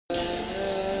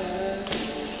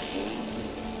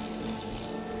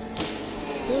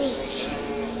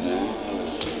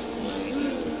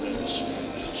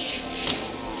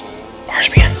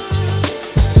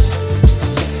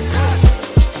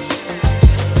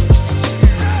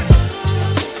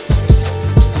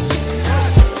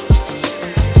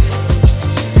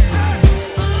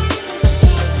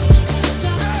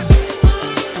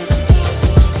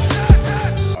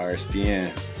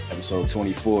episode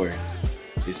 24.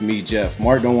 It's me, Jeff.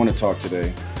 Mark don't want to talk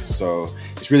today, so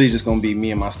it's really just going to be me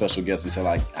and my special guest until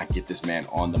I get this man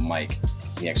on the mic.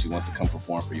 He actually wants to come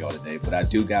perform for y'all today, but I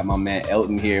do got my man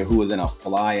Elton here, who is in a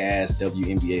fly-ass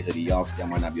WNBA hoodie. Y'all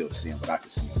might not be able to see him, but I can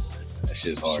see him. That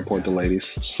shit's hard. Support the ladies.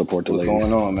 Support the What's ladies.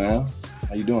 What's going on, man?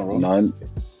 How you doing, bro? None.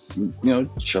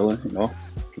 Chilling,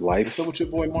 life. What's up with your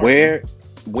boy Mark?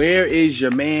 Where is your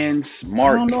man's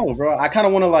Mark? I don't know, bro. I kind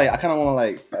of want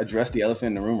to address the elephant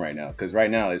in the room right now, because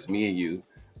right now it's me and you,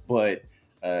 but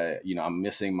I'm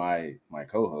missing my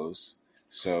co-host,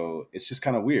 so it's just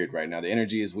kind of weird right now. The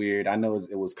energy is weird. I know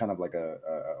it was kind of like a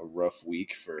rough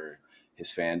week for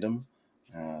his fandom,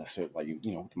 so with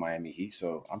the Miami Heat.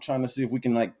 So I'm trying to see if we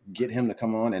can get him to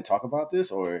come on and talk about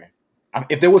this, or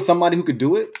if there was somebody who could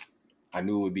do it, I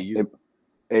knew it would be you.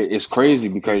 It's crazy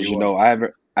because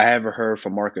I haven't heard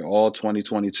from Mark in all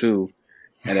 2022,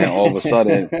 and then all of a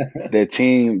sudden their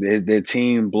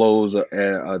team blows a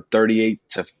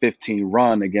 38-15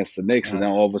 run against the Knicks, and then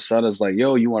all of a sudden it's like,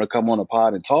 yo, you want to come on a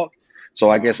pod and talk? So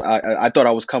I guess I thought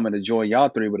I was coming to join y'all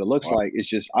three, but it looks like it's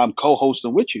just I'm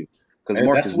co-hosting with you because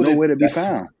Mark is nowhere to be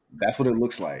found. That's what it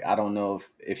looks like. I don't know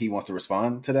if he wants to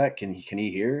respond to that. Can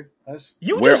he hear us?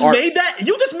 You just made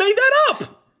that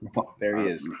up. There he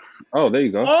is. Oh, there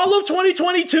you go. All of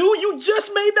 2022, you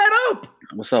just made that up.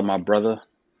 What's up, my brother?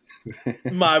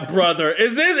 My brother.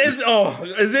 It's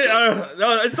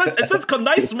such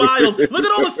nice smiles. Look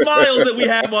at all the smiles that we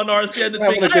have on RSPN. We're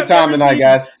having a good time tonight,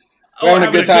 guys. We're having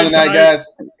a good time tonight, guys.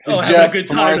 It's Jeff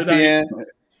from RSPN.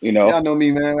 Y'all know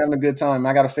me, man. We're having a good time.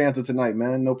 I got a Fanta tonight,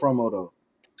 man. No promo, though.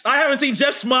 I haven't seen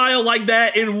Jeff smile like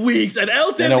that in weeks. And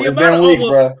Elton, it's been weeks,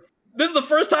 bro. This is the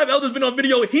first time Elton's been on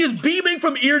video. He is beaming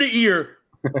from ear to ear.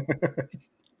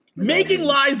 Making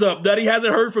lies up that he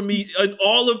hasn't heard from me in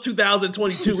all of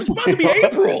 2022. It's about to be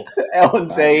April.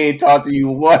 Elton say he ain't talked to you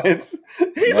once.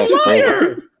 He's a liar.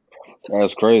 Crazy.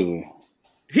 That's crazy.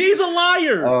 He's a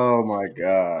liar. Oh my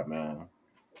God, man.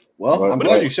 Well, I'm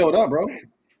glad you showed up, bro.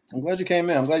 I'm glad you came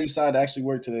in. I'm glad you decided to actually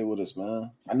work today with us,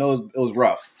 man. I know it was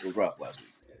rough. It was rough last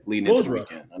week. Leading into the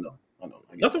weekend. I know.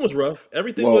 Nothing was rough.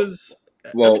 Everything was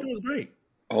great.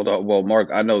 Hold on. Well, Mark,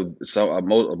 I know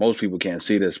most people can't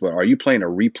see this, but are you playing a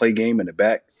replay game in the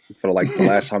back for the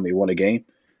last time they won a game?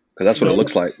 Because that's what it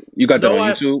looks like. You got that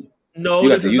on YouTube? No, you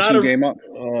got the YouTube game up?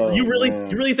 You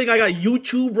really think I got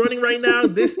YouTube running right now?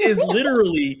 This is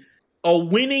literally a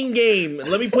winning game.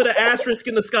 Let me put an asterisk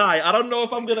in the sky. I don't know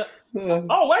if I'm gonna.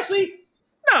 Oh, actually,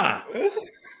 nah.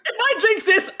 If I jinx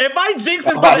this by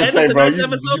the end of tonight's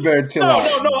episode, you better chill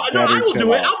out. No, I will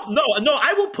do it.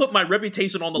 I will put my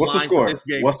reputation on the line for this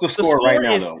game. What's the score right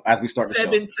now, though, as we start the show?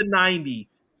 7-90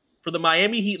 for the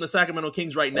Miami Heat and the Sacramento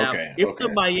Kings right now. If the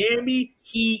Miami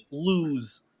Heat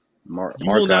lose,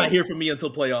 you will not hear from me until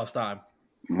playoffs time.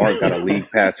 Mark got a league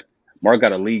pass. Mark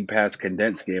got a league pass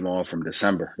condensed game on from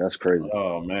December. That's crazy.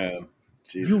 Oh man,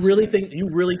 you really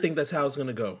think that's how it's going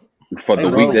to go? For the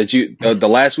week that the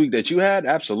last week that you had,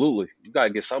 absolutely. You gotta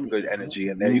get some good energy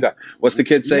in there. You got what's the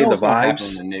kid say? The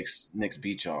vibes. The Knicks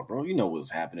beat y'all, bro. You know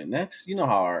what's happening next. You know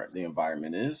how the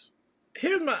environment is.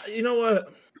 Here's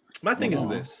my thing is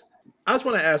this. I just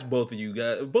want to ask both of you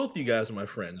guys. Both of you guys are my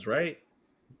friends, right?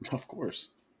 Of course,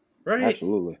 right?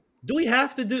 Absolutely. Do we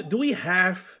have to do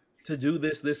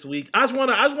this week? I want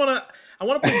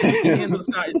to put both hands on the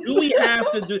side. Do we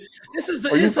have to do this?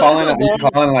 Are you calling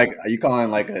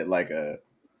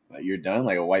you're done,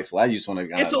 like a white flag? You just want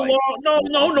to? It's a long.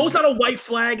 No. It's not a white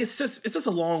flag. It's just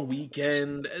a long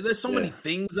weekend. There's so many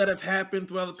things that have happened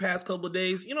throughout the past couple of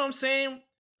days. You know what I'm saying?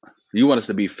 You want us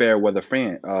to be fair weather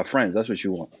friends? That's what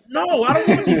you want. No, I don't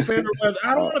want to be fair weather.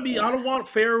 I don't want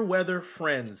fair weather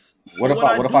friends. What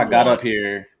if I got up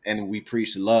here and we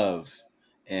preached love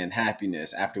and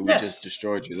happiness after we just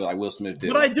destroyed you, like Will Smith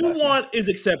did? What I do want is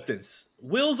acceptance.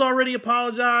 Will's already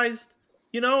apologized.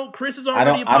 Chris has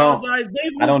already apologized.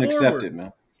 I don't accept it,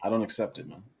 man. I don't accept it,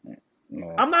 man.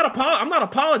 No. I'm not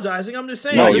apologizing. I'm just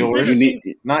saying. No, yours.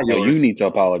 You need to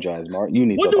apologize, Mark.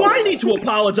 What do I need to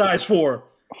apologize for?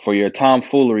 For your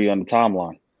tomfoolery on the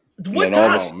timeline. What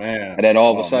time? And then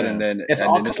all of a sudden, then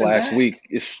this last week,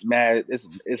 it's mad.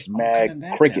 It's mad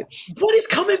crickets. What is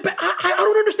coming back? I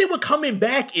don't understand what coming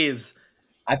back is.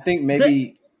 I think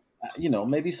maybe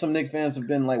some Knicks fans have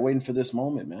been waiting for this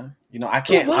moment, man. I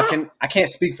can't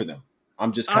speak for them.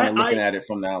 I'm just kind of looking at it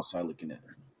from the outside, looking at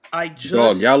it.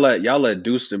 Y'all let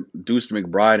Deuce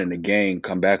McBride and the gang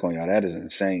come back on y'all. That is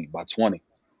insane. By 20.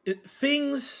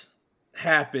 Things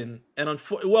happen, and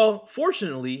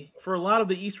fortunately for a lot of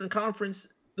the Eastern Conference,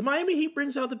 the Miami Heat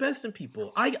brings out the best in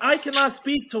people. I cannot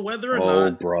speak to whether or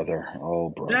not brother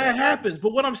that happens,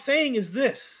 but what I'm saying is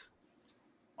this: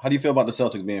 How do you feel about the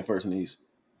Celtics being first in the East?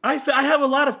 I have a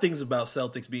lot of things about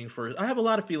Celtics being first. I have a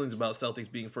lot of feelings about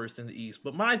Celtics being first in the East,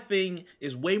 but my thing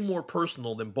is way more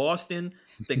personal than Boston,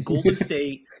 than Golden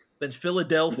State, than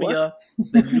Philadelphia,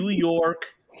 than New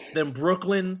York, than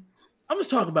Brooklyn. I'm just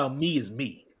talking about me as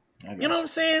me. You know what I'm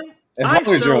saying? As long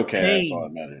as you're okay, that's all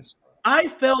that matters. I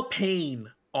felt pain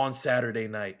on Saturday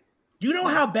night. You know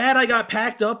how bad I got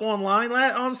packed up online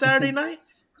on Saturday night?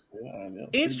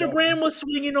 Instagram was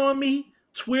swinging on me.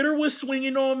 Twitter was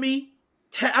swinging on me.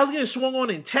 I was getting swung on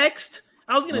in text.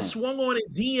 I was getting swung on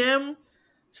in DM.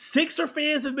 Sixer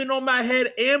fans have been on my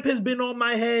head. Amp has been on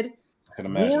my head.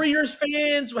 Warriors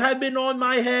fans have been on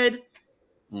my head.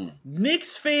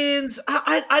 Knicks fans,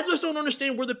 I just don't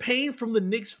understand where the pain from the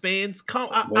Knicks fans come.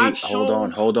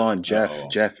 Hold on, Jeff.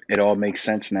 Jeff, it all makes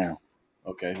sense now.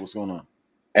 Okay, what's going on?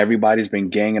 Everybody's been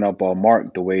ganging up on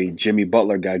Mark the way Jimmy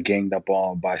Butler got ganged up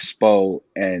on by Spo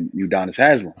and Udonis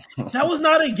Haslem. That was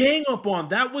not a gang up on.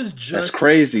 That was just... That's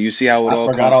crazy. You see how it all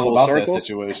comes full circle? That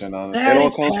situation, honestly. It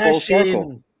all comes full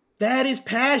circle. That is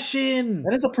passion.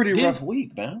 That is a pretty rough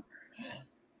week, man.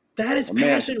 That is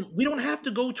passion. Man. We don't have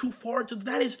to go too far.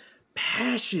 That is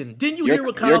passion. Didn't you hear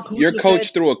what Kyle Kuzma Your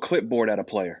coach threw a clipboard at a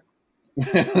player.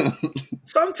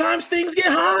 Sometimes things get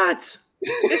hot.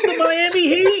 It's the Miami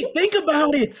Heat. Think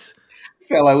about it.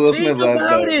 Sound like Will Smith last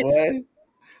night.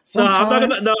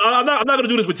 I'm not gonna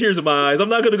do this with tears in my eyes. I'm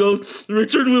not gonna go.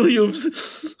 Richard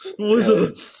Williams was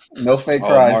no fake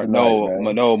cries.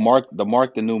 Mark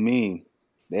the new meme.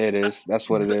 There it is. That's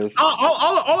what it is. All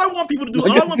I want people to do.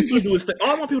 All I want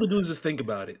people to do is just think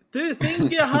about it. Things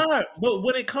get hard, but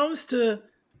when it comes to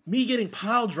me getting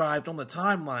pile drived on the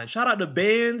timeline, shout out to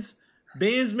Bands.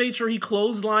 Bands made sure he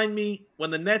clotheslined me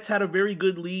when the Nets had a very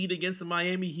good lead against the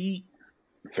Miami Heat.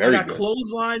 I got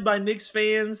clotheslined by Knicks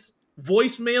fans.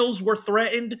 Voicemails were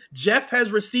threatened. Jeff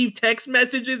has received text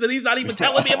messages and he's not even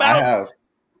telling me about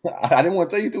it. I didn't want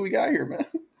to tell you till we got here, man.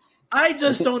 I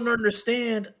just don't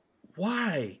understand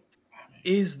why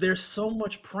is there so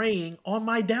much preying on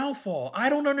my downfall. I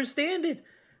don't understand it.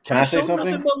 Can I say something?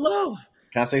 Nothing but love.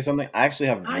 Can I say something? I actually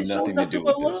have nothing to do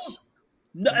with this.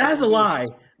 No, that's a lie.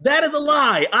 That is a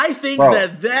lie. I think I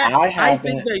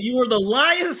think that you are the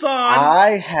liaison.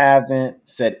 I haven't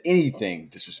said anything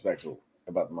disrespectful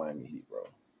about the Miami Heat, bro.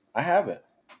 I haven't.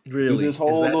 Really? This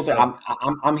whole little thing.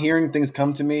 I'm hearing things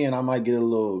come to me, and I might get a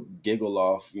little giggle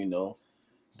off,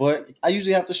 But I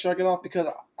usually have to shrug it off because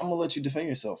I'm gonna let you defend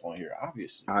yourself on here.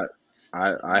 Obviously,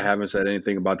 I haven't said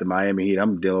anything about the Miami Heat.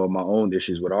 I'm dealing with my own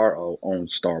issues with our own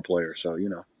star player, so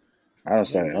I don't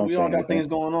say. We all got things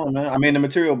going on, man. I mean, the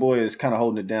Material Boy is kind of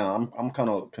holding it down. I'm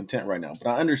kind of content right now, but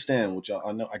I understand what y'all.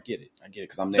 I know, I get it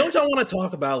because I'm there. Don't y'all want to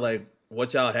talk about like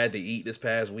what y'all had to eat this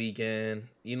past weekend?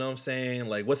 You know what I'm saying?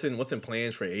 Like what's in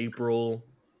plans for April?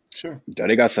 Sure.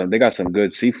 They got some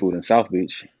good seafood in South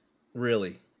Beach.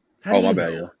 Really? My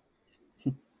bad, yo.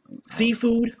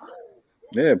 Seafood?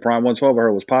 Yeah, Prime 112 I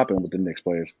heard was popping with the Knicks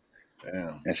players.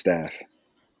 Damn. And staff.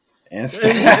 And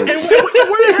staff. Where did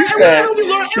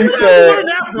we learn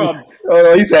that from?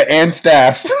 Oh, he said and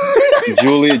staff.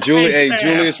 Julius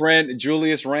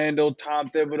Randle, Tom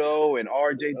Thibodeau, and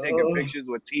RJ taking pictures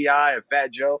with T.I. and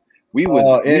Fat Joe. We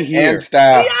here. And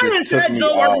staff. T.I. and Fat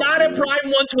Joe are not at Prime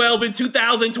 112 in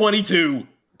 2022.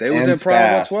 They was in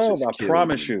Prime 112, I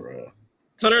promise you. Bro.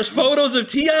 So there's photos of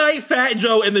T.I., Fat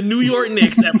Joe, and the New York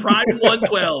Knicks at Prime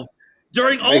 112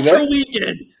 during Ultra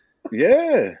Weekend.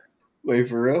 Yeah. Wait,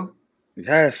 for real?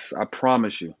 Yes, I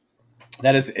promise you.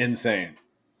 That is insane.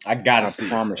 I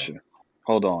promise you.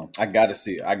 Hold on. I gotta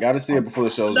see it. I gotta see it before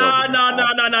the show's over.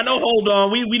 No. Hold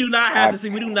on. We do not have to see.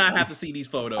 We do not have to see these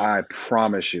photos. I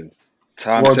promise you.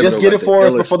 Just get it for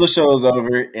us before the show's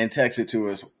over and text it to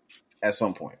us at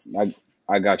some point.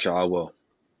 I got you. I will.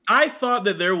 I thought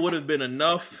that there would have been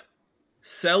enough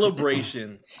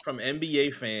celebration from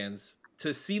NBA fans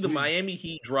to see the Miami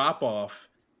Heat drop off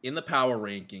in the power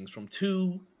rankings from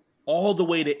 2 all the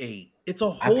way to 8. It's a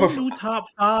whole new top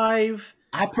 5.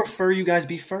 I prefer you guys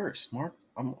be first, Mark.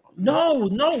 No.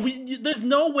 There's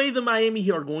no way the Miami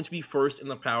Heat are going to be first in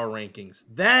the power rankings.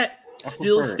 That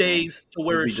still stays to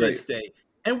where it should stay.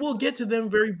 And we'll get to them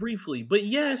very briefly. But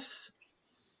yes,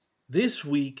 this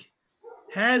week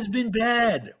has been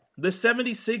bad. The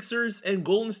 76ers and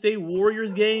Golden State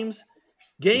Warriors games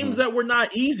that were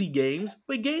not easy games,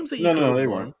 but games that you could have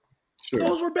won. Sure.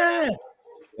 Those were bad.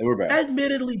 They were bad.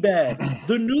 Admittedly bad.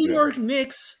 The New York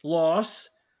Knicks loss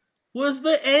was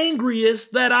the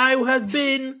angriest that I have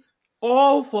been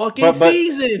all fucking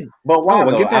season. But why?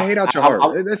 Get that hate out your heart.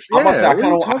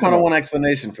 I kind of want an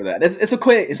explanation for that. It's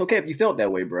okay if you felt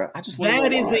that way, bro. I just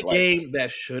that is a game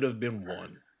that should have been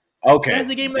won. Okay, that's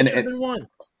a game that should have been won.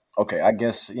 Okay, I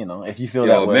guess if you feel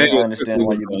that way, I understand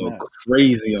why you're doing that.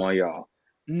 Crazy on y'all.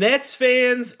 Nets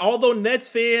fans, although Nets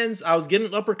fans, I was getting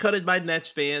uppercutted by Nets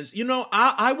fans.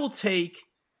 I will take.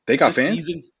 They got fans.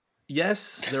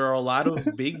 Yes, there are a lot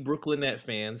of big Brooklyn Net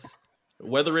fans,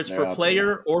 whether it's for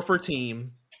player or for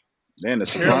team. Man, the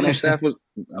Sopranos staff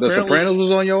Sopranos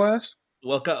was on your ass.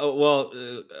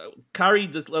 Kyrie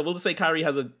we'll just say Kyrie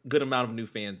has a good amount of new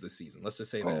fans this season. Let's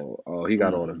just say that. Oh, he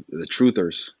got all the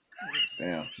truthers.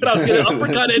 Damn. But I was getting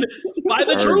uppercutted by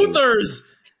the truthers.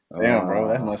 Damn, bro,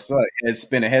 that must suck. Head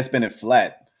spinning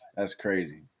flat. That's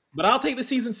crazy. But I'll take the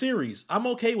season series. I'm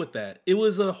okay with that. It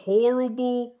was a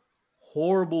horrible,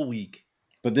 horrible week.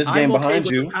 But this game behind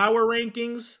you, the power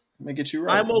rankings. Let me get you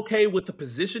right. I'm okay with the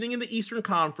positioning in the Eastern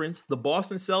Conference. The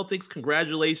Boston Celtics,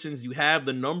 congratulations. You have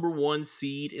the number 1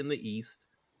 seed in the East,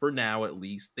 for now at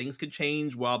least. Things could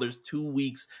change while there's 2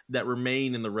 weeks that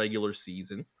remain in the regular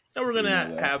season. And we're going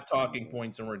to have talking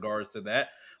points in regards to that.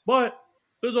 But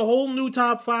there's a whole new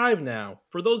top 5 now.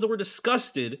 For those that were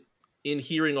disgusted in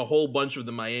hearing a whole bunch of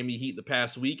the Miami Heat the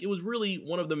past week, it was really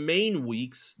one of the main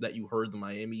weeks that you heard the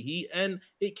Miami Heat. And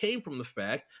it came from the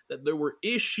fact that there were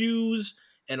issues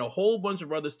and a whole bunch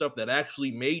of other stuff that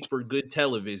actually made for good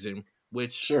television,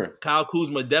 which Kyle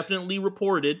Kuzma definitely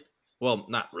reported. Well,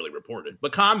 not really reported,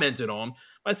 but commented on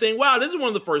by saying, wow, this is one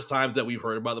of the first times that we've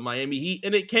heard about the Miami Heat.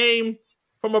 And it came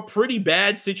from a pretty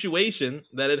bad situation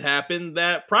that had happened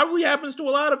that probably happens to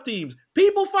a lot of teams.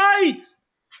 People fight.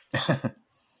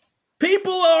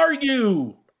 People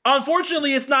argue.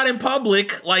 Unfortunately, it's not in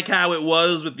public like how it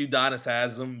was with Udonis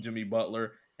Haslem, Jimmy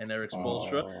Butler, and Erik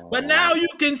Spoelstra. But now you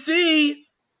can see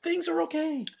things are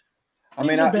okay.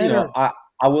 I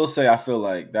will say I feel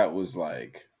like that was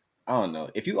like, I don't know.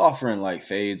 If you offering like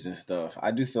fades and stuff, I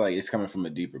do feel like it's coming from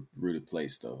a deeper rooted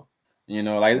place though.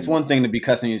 Like it's one thing to be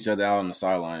cussing each other out on the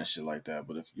sideline and shit like that,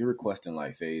 but if you're requesting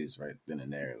like fades right then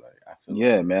and there, like I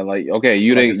feel man, like okay,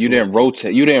 you didn't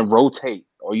rotate,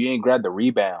 or you didn't grab the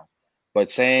rebound, but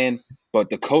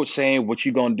the coach saying, "What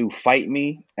you gonna do? Fight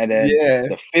me?" And then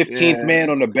the 15th man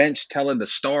on the bench telling the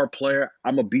star player,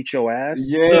 "I'm gonna beat your ass."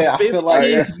 Yeah, the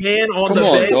 15th man on the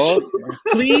bench. Dog.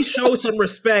 Please show some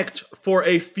respect for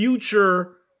a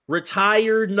future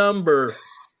retired number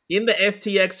in the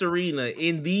FTX arena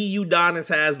in the Udonis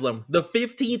Haslem, the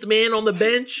 15th man on the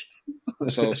bench.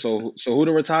 So who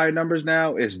the retired numbers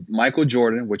now is Michael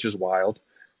Jordan, which is wild.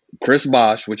 Chris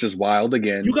Bosh, which is wild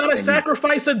again. You gotta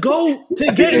sacrifice a goat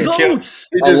to get goats.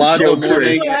 Alonzo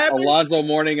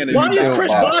Mourning, and why is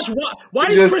Chris Bosh? Why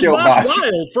is Chris Bosh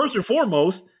wild? First and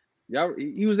foremost,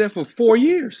 he was there for 4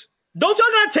 years. Don't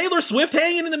y'all got Taylor Swift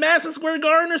hanging in the Madison Square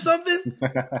Garden or something?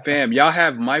 Fam, y'all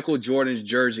have Michael Jordan's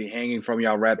jersey hanging from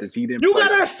y'all Raptors. He didn't. You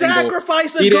gotta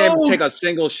sacrifice a goat. He didn't take a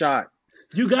single shot.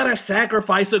 You gotta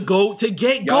sacrifice a goat to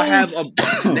get y'all goats.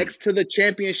 Have next to the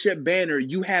championship banner.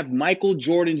 You have Michael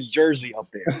Jordan's jersey up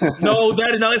there. No,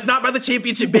 it's not by the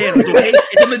championship banner. Okay,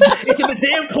 it's in the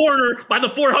damn corner by the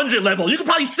 400 level. You can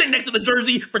probably sit next to the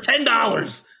jersey for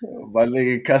 $10. My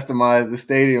nigga customize the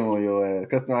stadium on your ass.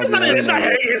 It's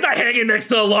not hanging next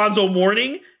to Alonzo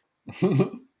Mourning.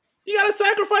 You gotta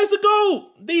sacrifice a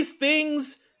goat. These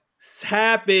things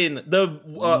happen.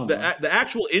 The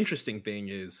actual interesting thing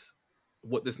is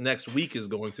what this next week is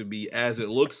going to be, as it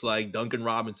looks like Duncan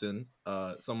Robinson,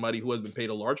 somebody who has been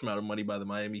paid a large amount of money by the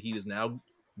Miami Heat, is now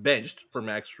benched for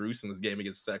Max Strus in this game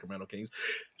against the Sacramento Kings.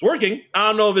 It's working. I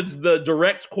don't know if it's the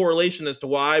direct correlation as to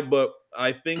why, but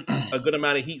I think a good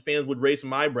amount of Heat fans would raise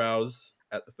some eyebrows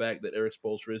at the fact that Erik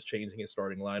Spoelstra is changing his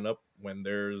starting lineup when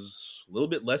there's a little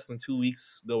bit less than 2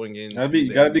 weeks going in.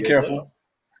 Gotta be careful.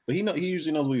 But he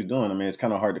usually knows what he's doing. I mean, it's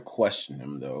kind of hard to question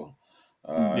him though.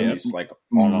 It's like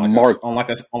on like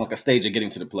a stage of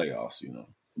getting to the playoffs,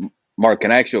 Mark,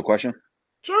 can I ask you a question?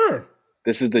 Sure.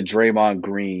 This is the Draymond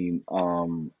Green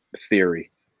theory,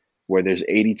 where there's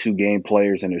 82 game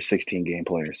players and there's 16 game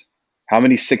players. How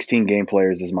many 16 game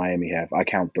players does Miami have? I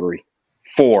count 3,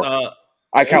 4.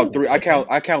 I count 3. I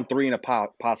count 3 in a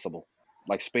possible,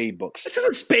 like spade books. This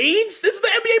isn't spades. This is the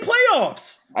NBA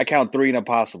playoffs. I count 3 in a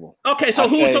possible. Okay, so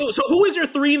who is your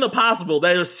 3 in the possible?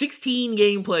 That are 16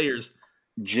 game players.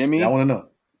 Jimmy, I want to know.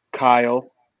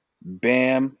 Kyle,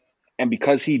 Bam, and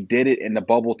because he did it in the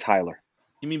bubble, Tyler.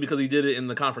 You mean because he did it in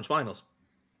the conference finals?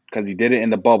 Because he did it in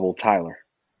the bubble, Tyler.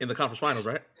 In the conference finals,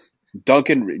 right?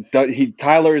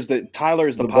 Tyler is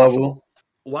the possible.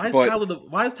 Why is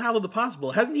Tyler the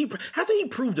possible? Hasn't he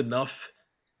proved enough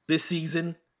this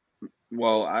season?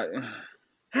 Well,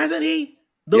 hasn't he?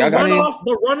 The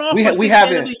runoff. We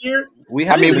haven't. The year. We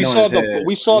saw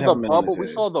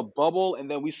the bubble,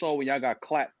 and then we saw when y'all got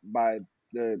clapped by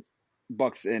the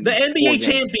Bucks in the NBA 4 games.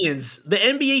 champions. The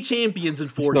NBA champions in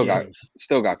 4 games.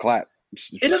 Still got clapped.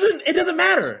 It doesn't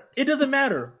matter. It doesn't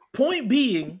matter. Point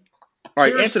being. All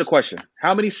right, answer the question.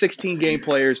 How many 16-game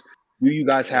players do you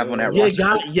guys have on that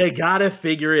roster? You gotta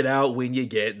figure it out when you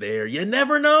get there. You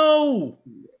never know.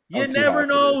 You never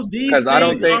know. These things are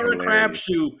a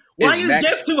crapshoot. Why is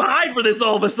Jeff too high for this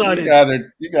all of a sudden?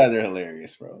 You guys are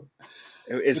hilarious, bro.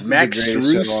 Is Max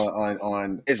Strus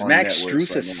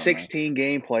a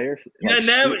 16-game player?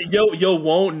 You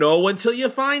won't know until you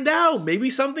find out. Maybe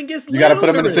something gets. You got to put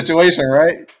him in a situation,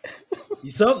 right?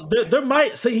 There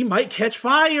might say he might catch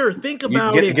fire. Think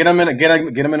about it. Get him in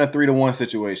a 3-1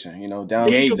 situation. You know, down.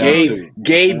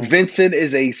 Gabe Vincent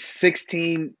is a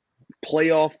 16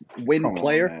 playoff win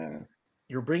player. Man.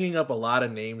 You're bringing up a lot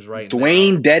of names right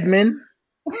Dwayne now. Dedman.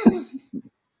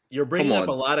 You're bringing up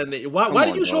a lot of names. Why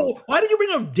did you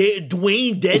bring up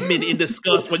Dwayne Dedman in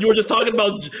discuss when you were just talking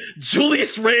about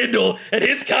Julius Randle and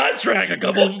his contract a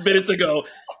couple of minutes ago?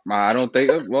 I don't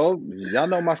think. Well, y'all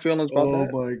know my feelings about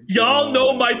that. Y'all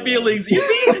know my feelings. You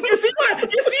see what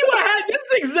happened? This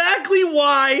is exactly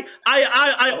why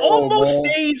I almost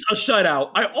staged a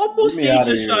shutout. I almost staged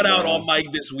a shutout on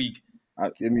Mike this week.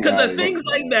 Because of things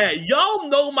like that, y'all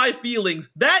know my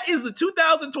feelings. That is the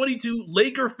 2022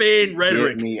 Laker fan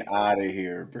rhetoric. Get me out of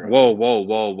here, bro.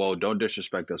 Whoa. Don't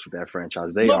disrespect us with that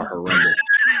franchise. They are horrendous.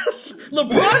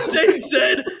 LeBron James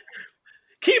said,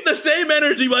 keep the same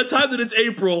energy by the time that it's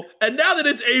April. And now that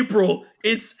it's April,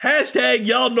 it's hashtag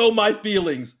y'all know my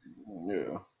feelings.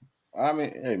 Yeah. I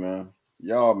mean, hey, man.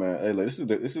 Y'all, man. Hey, look, this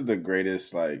is the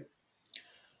greatest, like,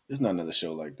 there's not another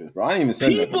show like this, bro. I didn't even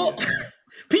say nothing yet.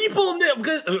 People,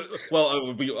 because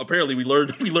apparently we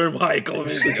learned why it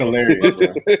goes. It's hilarious.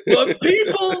 But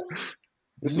people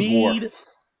this need. Is war.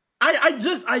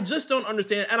 I just don't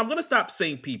understand, and I'm gonna stop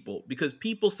saying people because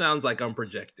people sounds like I'm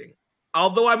projecting.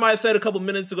 Although I might have said a couple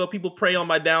minutes ago, people prey on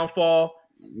my downfall.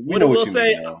 What I will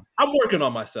say, I'm working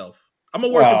on myself. I'm a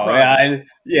work in progress.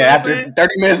 After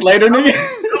 30 minutes later, nigga.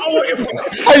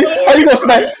 How you gonna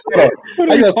smack? How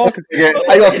you gonna smack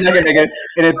a nigga?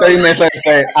 And then 30 minutes later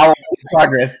say, "I want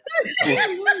progress."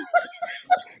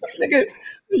 Nigga,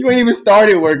 you ain't even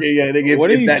started working yet. Nigga,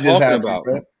 what are you talking about?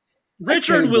 Bro?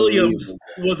 Richard Williams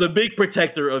was a big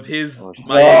protector of his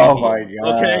Miami. Oh my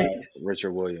god! Okay,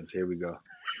 Richard Williams. Here we go.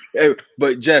 Hey,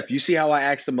 but Jeff, you see how I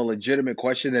asked him a legitimate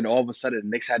question, and all of a sudden the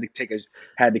Knicks had to catch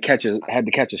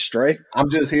a stray. I'm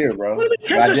just here, bro. I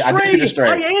did see the stray.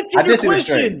 I answered your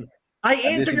question. I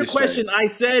answered your question. I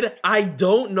said I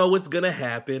don't know what's gonna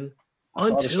happen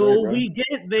until we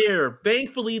get there.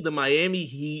 Thankfully, the Miami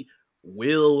Heat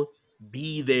will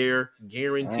be there,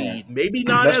 guaranteed. Maybe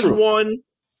not as one,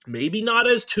 maybe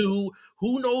not as two.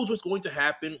 Who knows what's going to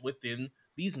happen within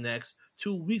these next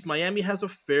 2 weeks? Miami has a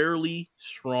fairly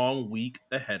strong week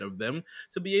ahead of them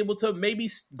to be able to maybe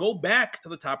go back to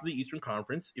the top of the Eastern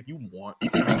Conference if you want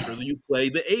to make sure that you play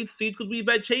the 8th seed, because we've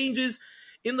had changes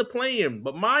in the play-in.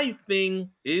 But my thing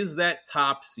is that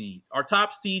top seed. Our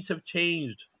top seeds have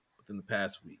changed within the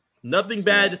past week. Nothing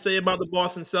bad to say about the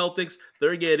Boston Celtics.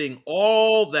 They're getting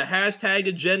all the hashtag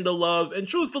agenda love. And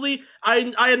truthfully,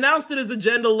 I announced it as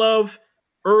agenda love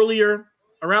earlier,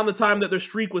 around the time that their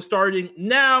streak was starting.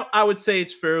 Now, I would say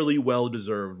it's fairly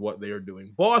well-deserved what they are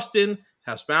doing. Boston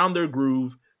has found their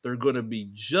groove. They're going to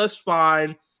be just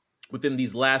fine within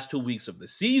these last 2 weeks of the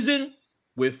season,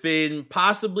 within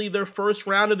possibly their first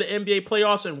round of the NBA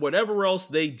playoffs, and whatever else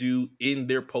they do in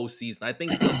their postseason. I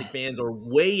think Celtic fans are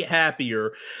way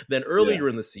happier than earlier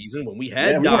in the season when we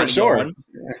had we weren't sure.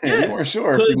 We weren't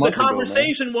sure. Because the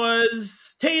conversation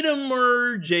was Tatum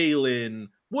or Jalen.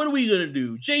 What are we going to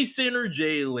do? Jason or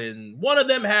Jalen? One of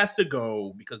them has to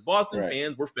go, because Boston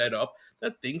fans were fed up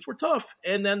that things were tough.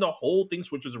 And then the whole thing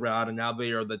switches around, and now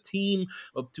they are the team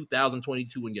of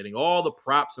 2022 and getting all the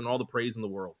props and all the praise in the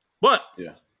world. But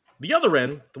the other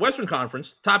end, the Western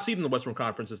Conference, top seed in the Western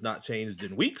Conference has not changed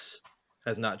in weeks,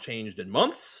 has not changed in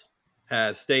months,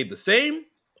 has stayed the same,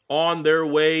 on their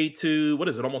way to, what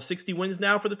is it, almost 60 wins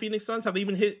now for the Phoenix Suns? Have they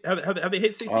even hit, have they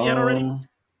hit 60 yet already?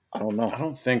 I don't know. I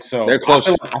don't think so. They're close.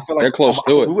 I feel like they're close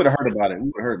to it. We would have heard about it. We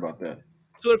would have heard about that.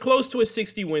 So they're close to a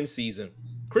 60-win season.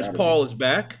 Chris Paul is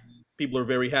back. People are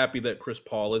very happy that Chris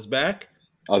Paul is back.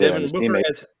 Other than his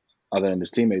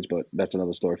teammates, but that's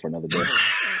another story for another day.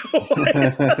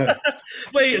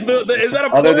 Wait, is that a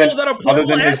plural? Is that a plural other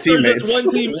than his teammates? Just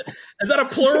one team? Is that a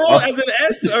plural as an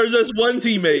S, or just one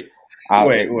teammate?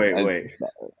 Wait.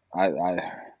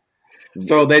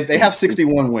 So they have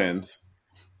 61 wins.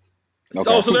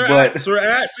 Okay. So they're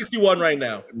at 61 right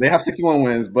now. They have 61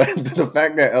 wins, but the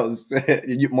fact that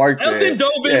Mark said Elton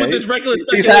dove in with this reckless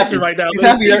he's happy right now. He's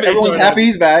happy. Everyone's happy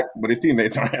he's back, but his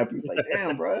teammates aren't happy. It's like,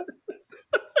 damn, bro.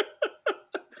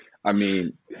 I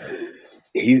mean,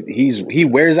 he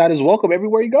wears out his welcome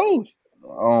everywhere he goes.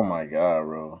 Oh my god,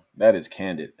 bro, that is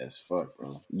candid as fuck,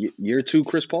 bro. Year 2,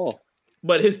 Chris Paul.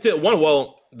 But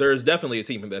there's definitely a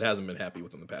team that hasn't been happy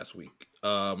with him the past week.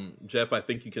 Jeff, I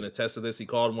think you can attest to this. He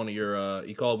called one of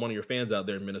your fans out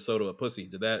there in Minnesota a pussy.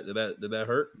 Did that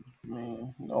hurt?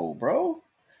 No, bro.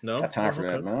 No, got time for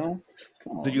that, man.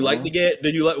 Come on. Did you like the game?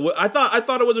 I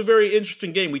thought it was a very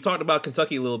interesting game. We talked about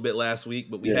Kentucky a little bit last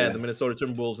week, but we had the Minnesota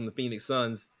Timberwolves and the Phoenix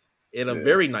Suns in a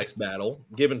very nice battle,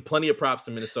 giving plenty of props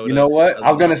to Minnesota. You know what? I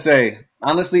was gonna say,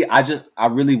 honestly, I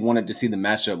really wanted to see the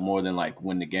matchup more than like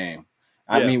win the game.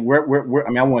 I mean,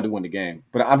 I wanted to win the game,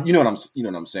 but you know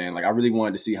what I'm saying. Like, I really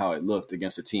wanted to see how it looked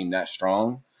against a team that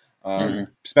strong,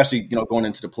 especially going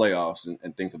into the playoffs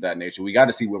and things of that nature. We got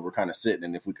to see where we're kind of sitting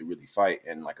and if we could really fight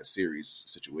in like a series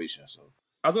situation. So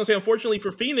I was gonna say, unfortunately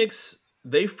for Phoenix,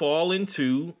 they fall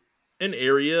into an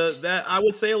area that I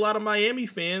would say a lot of Miami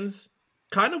fans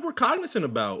kind of were cognizant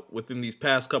about within these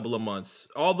past couple of months.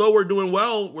 Although we're doing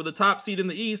well, we're the top seed in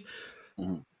the East.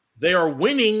 They are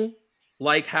winning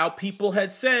like how people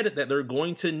had said that they're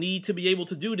going to need to be able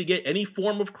to do to get any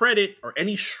form of credit or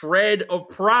any shred of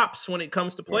props when it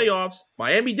comes to playoffs.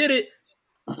 Miami did it,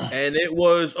 and it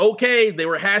was okay. They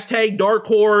were hashtag dark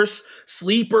horse,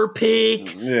 sleeper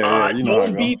pick,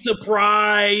 don't be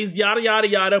surprised, yada, yada,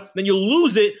 yada. Then you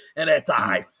lose it, and it's,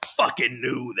 I fucking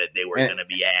knew that they were going to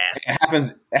be ass.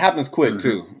 It happens quick,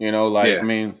 too. I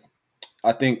mean,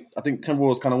 I think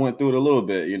Timberwolves kind of went through it a little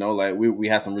bit, like we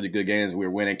had some really good games. We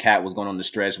were winning. Cat was going on the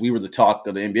stretch. We were the talk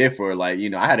of the NBA for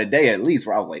I had a day at least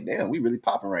where I was like, damn, we really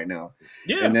popping right now.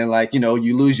 Yeah. And then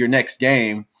you lose your next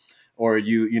game or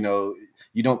you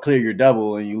don't clear your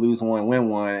double and you lose one, win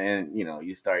one. And,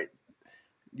 you start,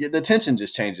 the tension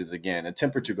just changes again. The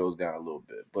temperature goes down a little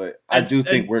bit, but I do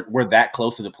think we're that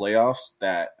close to the playoffs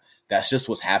that's just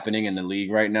what's happening in the league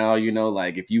right now.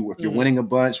 Like if you're winning a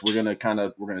bunch, we're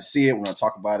gonna see it. We're gonna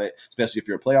talk about it, especially if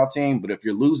you're a playoff team. But if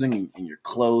you're losing and you're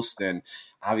close, then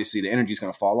obviously the energy is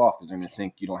gonna fall off because they're gonna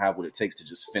think you don't have what it takes to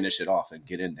just finish it off and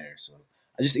get in there. So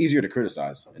it's just easier to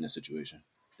criticize in this situation.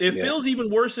 It feels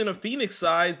even worse in a Phoenix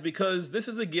size because this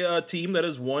is a team that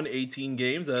has won 18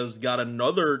 games, that has got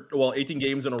 18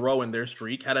 games in a row in their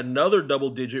streak, had another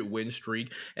double-digit win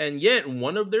streak, and yet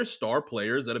one of their star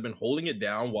players that have been holding it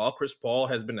down while Chris Paul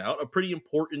has been out, a pretty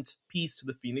important piece to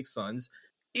the Phoenix Suns,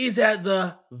 is at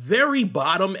the very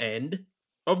bottom end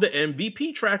of the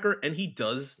MVP tracker, and he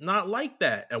does not like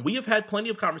that. And we have had plenty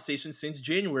of conversations since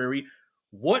January.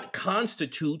 What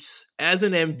constitutes as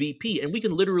an MVP? And we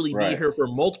can literally be here for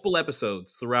multiple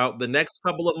episodes throughout the next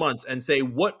couple of months and say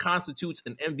what constitutes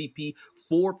an MVP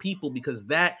for people, because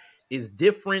that is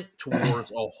different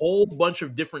towards a whole bunch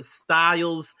of different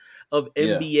styles of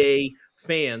NBA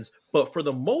fans. But for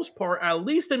the most part, at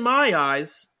least in my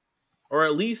eyes, or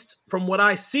at least from what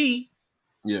I see,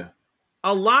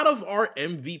 a lot of our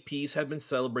MVPs have been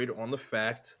celebrated on the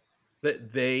fact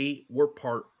that they were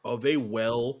part of a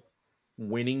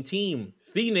winning team.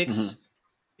 Phoenix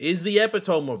is the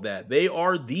epitome of that. They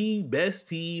are the best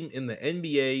team in the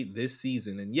NBA this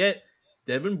season. And yet,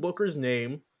 Devin Booker's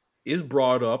name is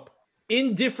brought up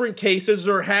in different cases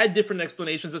or had different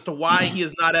explanations as to why he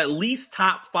is not at least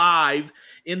top 5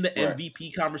 in the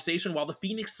MVP conversation, while the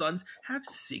Phoenix Suns have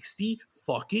 60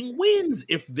 fucking wins.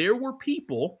 If there were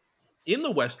people in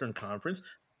the Western Conference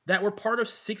that were part of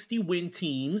 60-win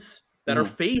teams that are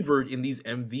favored in these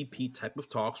MVP type of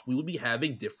talks, we will be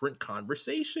having different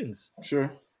conversations.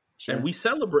 Sure. And we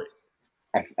celebrate.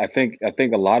 I think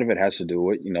a lot of it has to do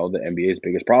with, the NBA's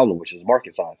biggest problem, which is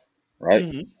market size,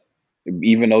 right?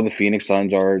 Even though the Phoenix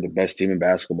Suns are the best team in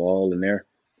basketball and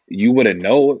you wouldn't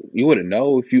know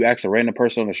if you ask a random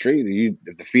person on the street,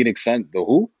 if the Phoenix Suns, the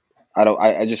who?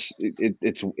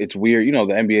 It's weird.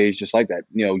 The NBA is just like that.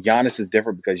 Giannis is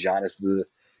different because Giannis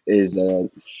is a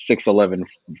 6'11"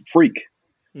 freak.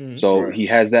 So he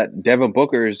has that. Devin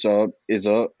Booker is a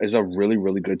really,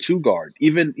 really good 2 guard.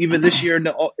 Even this year in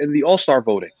the All-Star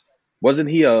voting, wasn't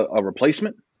he a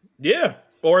replacement? Yeah.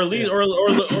 Or at least,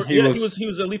 he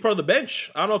was at least part of the bench.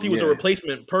 I don't know if he was a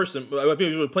replacement person, if he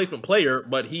was a replacement player,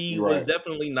 but he was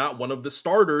definitely not one of the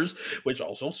starters, which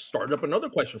also started up another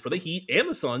question for the Heat and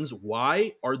the Suns.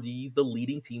 Why are these the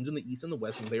leading teams in the East and the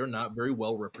West, and they are not very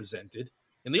well represented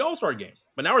in the All-Star game?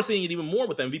 But now we're seeing it even more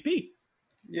with MVP.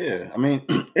 Yeah, I mean,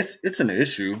 it's an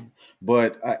issue,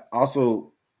 but I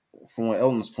also, from what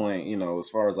Elton's point, as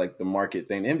far as like the market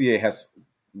thing, the NBA has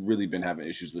really been having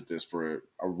issues with this for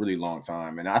a really long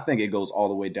time, and I think it goes all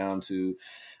the way down to,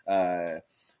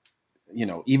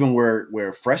 even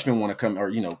where freshmen want to come,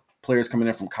 or players coming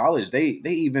in from college, they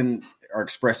even are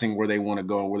expressing where they want to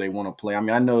go and where they want to play. I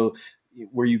mean, I know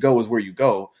where you go is where you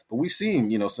go, but we've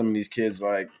seen some of these kids,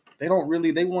 like, they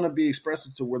want to be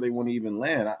expressive to where they want to even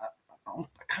land. I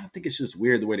kind of think it's just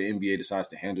weird the way the NBA decides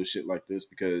to handle shit like this,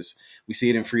 because we see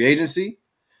it in free agency.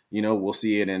 We'll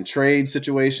see it in trade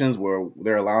situations where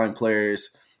they're allowing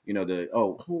players,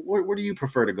 where do you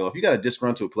prefer to go? If you got a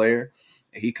disgruntled player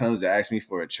and he comes to ask me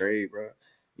for a trade, bro,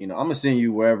 I'm gonna send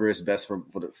you wherever it's best for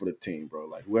the team, bro.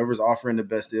 Like, whoever's offering the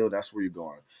best deal, that's where you're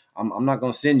going. I'm not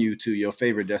gonna send you to your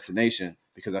favorite destination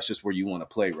because that's just where you want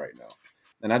to play right now.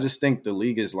 And I just think the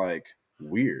league is like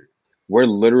weird. We're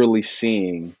literally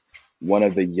seeing one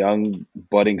of the young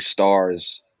budding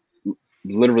stars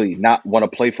literally not want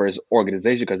to play for his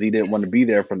organization because he didn't want to be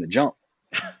there from the jump.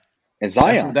 And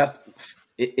Zion,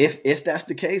 if that's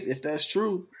the case, if that's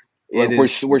true, we're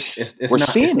seeing it's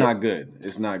it. not good.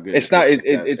 It's not good. It's not.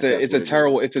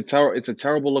 It's a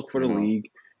terrible look for the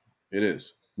league. It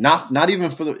is not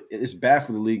even for the. It's bad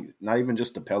for the league. Not even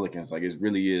just the Pelicans. Like, it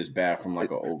really is bad from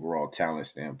like an overall talent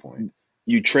standpoint.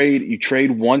 You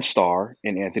trade one star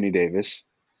in Anthony Davis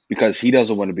because he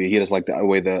doesn't want to be. He doesn't like the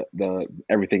way the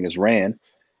everything is ran,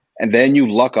 and then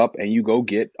you luck up and you go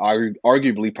get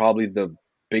arguably probably the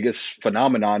biggest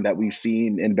phenomenon that we've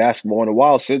seen in basketball in a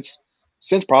while since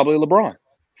probably LeBron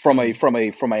from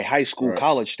a high school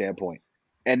college standpoint.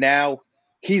 And now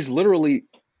he's literally,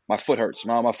 my foot hurts.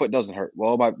 No, my foot doesn't hurt.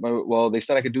 Well, they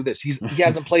said I could do this. He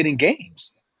hasn't played in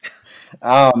games.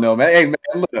 I don't know, man. Hey, man,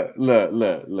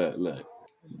 look.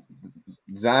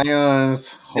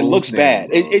 Zion's whole it looks thing, bad.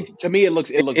 Bro. To me, it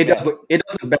looks bad. It does look bad.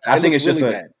 I think it's just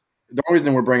really bad. The only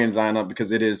reason we're bringing Zion up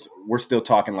because we're still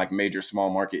talking like major small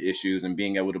market issues and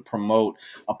being able to promote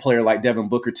a player like Devin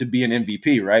Booker to be an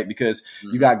MVP, right? Because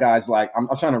you got guys like, I'm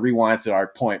trying to rewind to our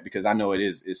point because I know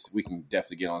we can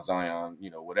definitely get on Zion,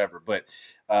 whatever. But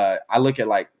I look at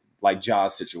like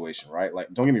Ja's situation, right? Like,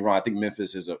 don't get me wrong. I think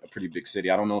Memphis is a pretty big city.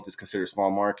 I don't know if it's considered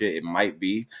small market. It might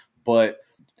be, but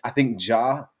I think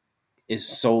Ja is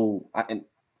so, and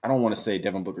I don't want to say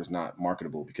Devin Booker's not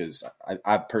marketable because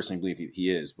I personally believe he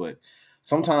is, but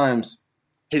sometimes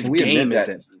his game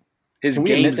isn't. His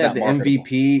game is not marketable.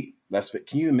 MVP.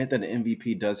 Can you admit that the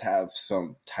MVP does have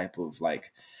some type of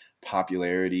like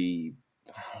popularity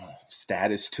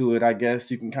status to it? I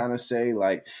guess you can kind of say.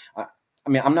 Like, I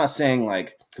mean, I'm not saying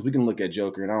like, because we can look at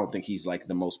Joker, and I don't think he's like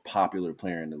the most popular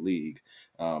player in the league,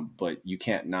 but you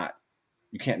have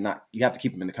to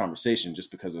keep him in the conversation just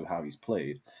because of how he's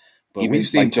played. But we've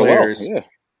seen like players Joel,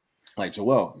 like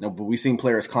Joel. No, but we've seen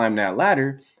players climb that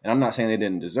ladder, and I'm not saying they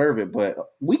didn't deserve it, but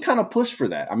we kind of pushed for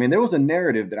that. I mean, there was a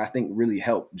narrative that I think really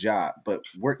helped Ja, but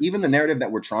even the narrative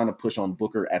that we're trying to push on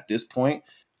Booker at this point,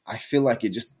 I feel like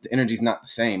the energy's not the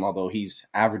same, although he's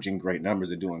averaging great numbers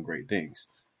and doing great things.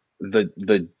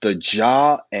 The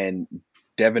Ja and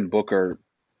Devin Booker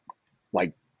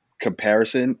like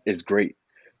comparison is great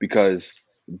because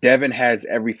Devin has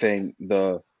everything,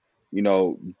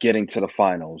 getting to the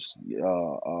finals,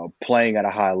 playing at a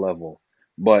high level,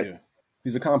 but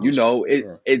he's accomplished.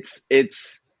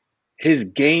 It's his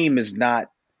game is not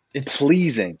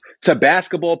pleasing to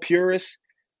basketball purists.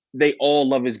 They all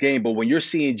love his game, but when you're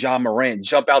seeing Ja Morant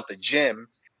jump out the gym,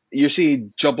 you're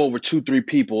seeing jump over 2-3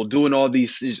 people, doing all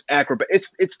these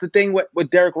acrobatics. It's the thing with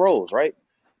Derrick Rose, right?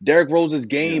 Derrick Rose's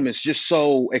game is just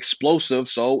so explosive,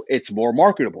 so it's more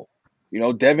marketable.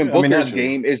 Devin Booker's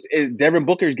game is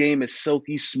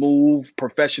silky smooth,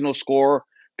 professional scorer,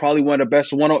 probably one of the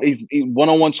best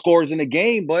one-on-one scorers in the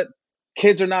game. But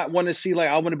kids are not wanting to see like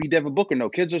I want to be Devin Booker. No,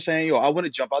 kids are saying, I want to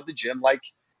jump out the gym like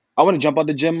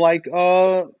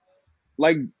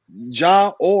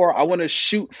Ja, or I want to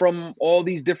shoot from all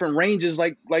these different ranges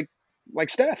like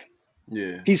Steph.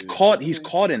 Yeah, he's caught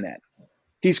in that.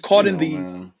 He's caught in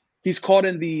the if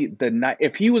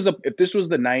this was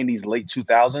the 90s, late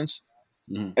 2000s.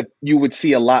 You would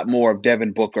see a lot more of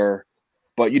Devin Booker,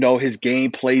 but his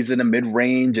game plays in the mid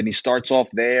range and he starts off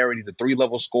there and he's a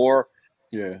 3-level scorer.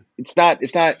 Yeah, it's not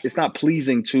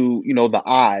pleasing to the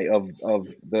eye of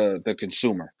the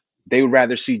consumer. They would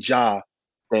rather see Ja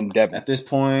than Devin. At this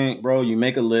point, bro, you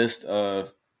make a list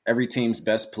of every team's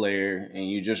best player and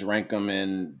you just rank them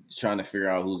and trying to figure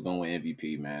out who's going to win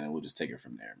MVP, man, and we'll just take it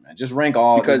from there, man. Just rank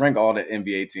all the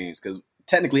NBA teams because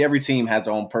technically every team has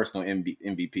their own personal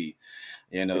MVP.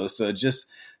 So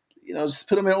just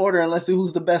put them in order and let's see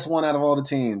who's the best one out of all the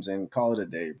teams and call it a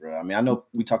day, bro. I mean, I know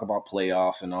we talk about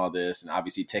playoffs and all this and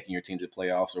obviously taking your team to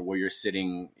playoffs or where you're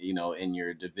sitting, in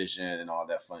your division and all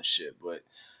that fun shit. But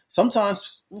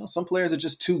sometimes some players are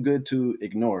just too good to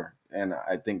ignore, and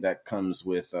I think that comes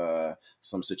with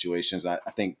some situations. I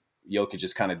think Jokic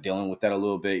is kind of dealing with that a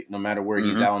little bit. No matter where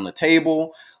he's out on the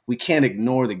table, we can't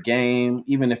ignore the game.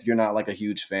 Even if you're not like a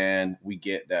huge fan, we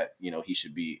get that he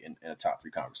should be in a top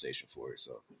 3 conversation for it.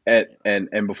 So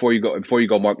and before you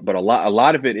go, Mark, but a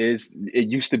lot of it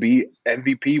used to be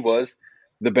MVP was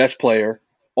the best player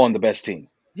on the best team.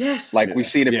 Yes, like we've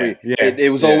seen it.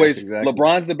 It was always exactly.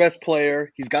 LeBron's the best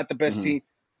player. He's got the best team.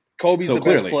 Kobe's the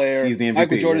best player. He's the MVP,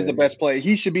 Michael Jordan's the best player.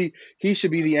 He should be the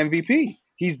MVP.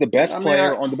 He's the best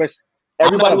player on the best.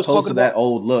 Everybody was talking about that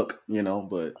old look,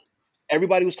 but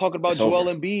everybody was talking about Joel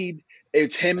Embiid.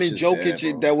 It's him and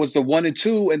Jokic that was the 1 and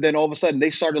 2, and then all of a sudden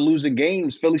they started losing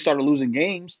games. Philly started losing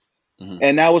games,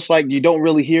 and now it's like you don't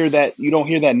really hear that. You don't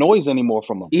hear that noise anymore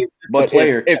from him. Even but the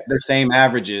player kept their same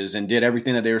averages and did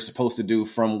everything that they were supposed to do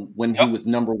from when he was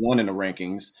number 1 in the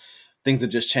rankings. Things have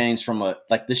just changed from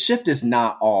the shift is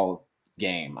not all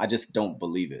game. I just don't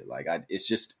believe it. It's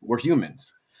just we're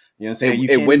humans. You know what I'm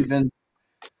saying?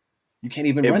 You can't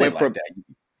even run it like that.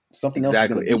 Something else is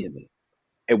going to be in it.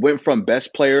 It went from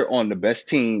best player on the best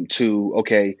team to,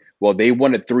 okay, well, they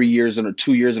won it 2 years in a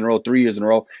row, 3 years in a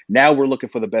row. Now we're looking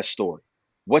for the best story.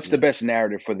 What's the best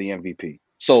narrative for the MVP?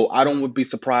 So I would be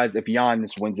surprised if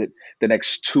Giannis wins it the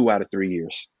next 2 out of 3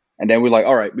 years. And then we're like,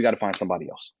 all right, we got to find somebody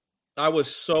else. I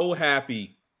was so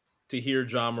happy to hear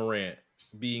Ja Morant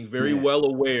being very well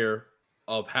aware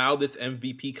of how this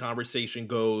MVP conversation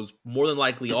goes, more than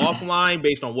likely offline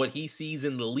based on what he sees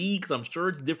in the league, because I'm sure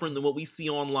it's different than what we see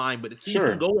online, but to see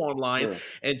him go online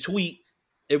and tweet,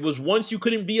 it was once you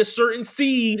couldn't be a certain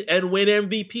seed and win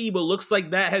MVP, but looks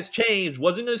like that has changed.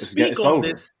 Wasn't going to speak on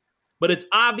this, but it's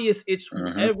obvious it's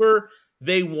whoever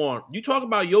they want. You talk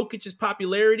about Jokic's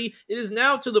popularity, it is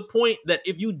now to the point that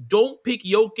if you don't pick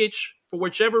Jokic for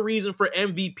whichever reason for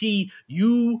MVP,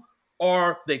 you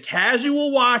are the casual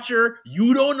watcher.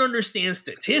 You don't understand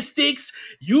statistics.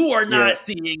 You are not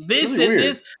seeing this really and weird.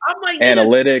 This. I'm like,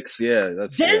 analytics.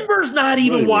 Denver's not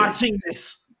even really watching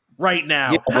this right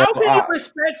now. How can you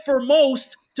expect for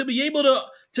most to be able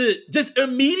to just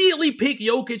immediately pick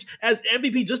Jokic as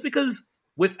MVP just because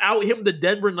without him the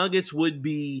Denver Nuggets would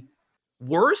be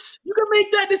worse? You can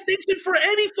make that distinction for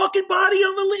any fucking body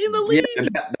in the league.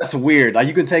 Yeah, that's weird.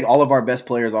 You can take all of our best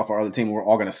players off our other team. We're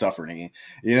all going to suffer. You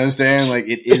know what I'm saying?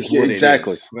 It is what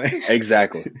exactly. it is.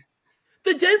 Exactly.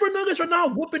 The Denver Nuggets are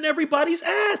not whooping everybody's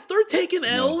ass. They're taking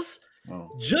L's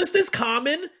just as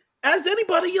common as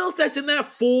anybody else that's in that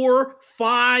 4,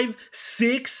 5,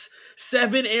 6,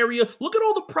 7 area. Look at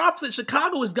all the props that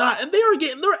Chicago has got, and they are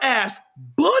getting their ass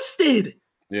busted.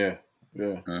 Yeah.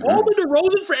 Yeah. All the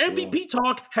DeRozan for MVP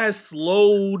talk has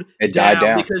slowed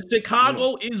down because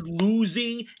Chicago is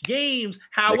losing games.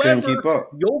 However,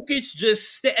 Jokic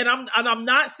just and I'm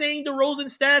not saying DeRozan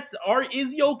stats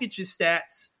is Jokic's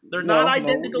stats. They're not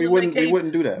identical. We wouldn't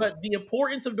do that. But the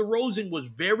importance of DeRozan was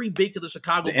very big to the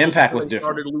Chicago. The impact was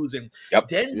different. Started losing. Yep.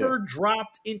 Denver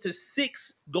dropped into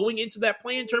 6 going into that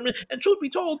play-in tournament, and truth be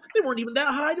told, they weren't even that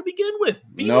high to begin with.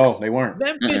 No, they weren't.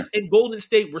 Memphis and Golden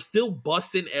State were still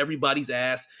busting everybody's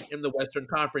ass in the Western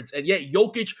Conference, and yet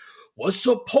Jokic was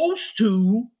supposed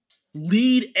to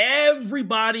lead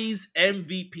everybody's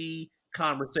MVP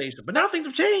conversation. But now things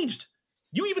have changed.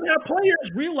 You even have players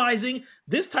realizing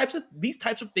these types of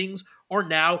things are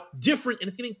now different, and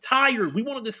it's getting tired. We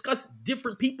want to discuss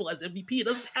different people as MVP. It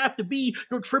doesn't have to be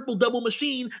your triple-double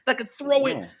machine that could throw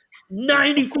it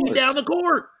 90 feet down the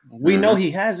court. We know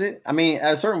he has it. I mean,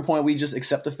 at a certain point, we just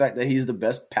accept the fact that he's the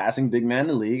best passing big man in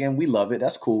the league, and we love it.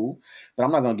 That's cool. But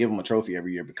I'm not going to give him a trophy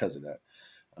every year because of that.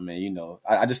 I mean,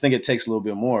 I just think it takes a little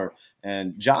bit more.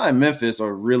 And Ja and Memphis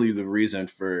are really the reason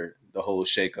for the whole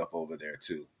shakeup over there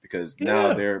too, because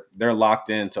now they're locked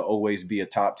in to always be a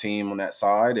top team on that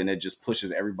side, and it just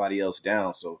pushes everybody else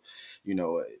down. So,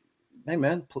 hey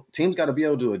man, teams got to be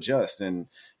able to adjust, and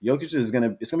Jokic it's gonna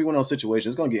be one of those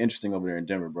situations. It's gonna get interesting over there in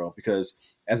Denver, bro,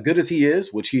 because as good as he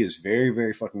is, which he is very,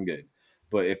 very fucking good,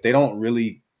 but if they don't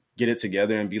really get it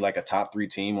together and be like a top 3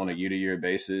 team on a year-to-year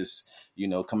basis,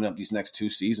 coming up these next 2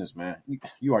 seasons, man,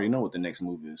 you already know what the next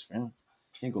move is for him.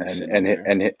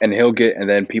 And he'll get, and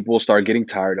then people will start getting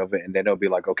tired of it, and then they'll be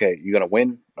like, okay, you're gonna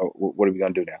win, or what are we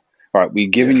gonna do now? All right, we've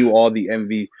given you all the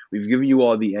MVP. We've given you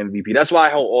all the MVP. That's why I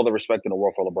hold all the respect in the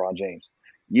world for LeBron James.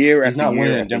 Year after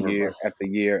year,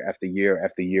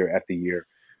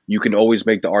 you can always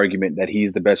make the argument that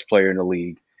he's the best player in the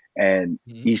league, and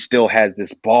he still has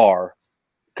this bar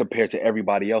compared to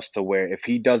everybody else to where if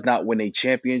he does not win a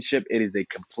championship, it is a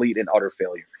complete and utter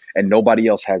failure, and nobody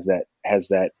else has that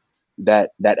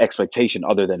expectation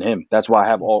other than him. That's why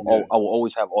I will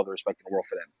always have all the respect in the world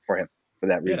for him. for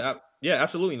that reason. Yeah,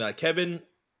 absolutely not. Kevin,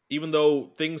 even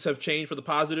though things have changed for the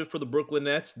positive for the Brooklyn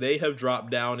Nets, they have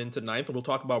dropped down into ninth, and we'll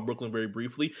talk about Brooklyn very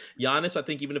briefly. Giannis, I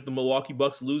think even if the Milwaukee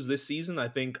Bucks lose this season, I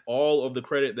think all of the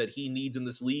credit that he needs in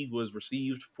this league was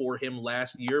received for him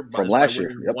last year. From last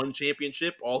year, one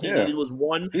championship. All he needed was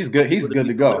one. He's good. He's good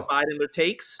to go. In their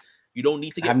takes. You don't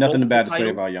need to get. I have nothing bad to say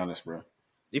about Giannis, bro.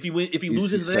 If he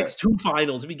loses the next two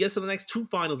finals, if he gets to the next two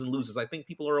finals and loses, I think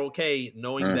people are okay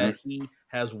knowing that he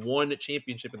has won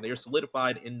championshiip and they're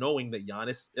solidified in knowing that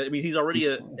Giannis. I mean, he's already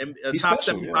a top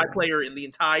 75 player in the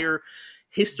entire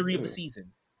history of the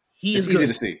season. It's easy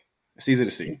to see. It's easy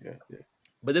to see. Yeah.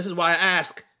 But this is why I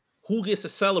ask, who gets to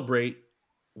celebrate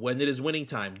when it is winning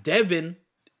time? Devin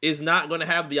is not going to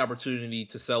have the opportunity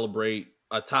to celebrate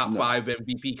a top 5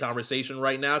 MVP conversation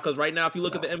right now, because right now, if you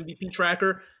look at the MVP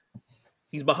tracker,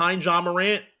 he's behind Ja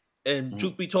Morant, and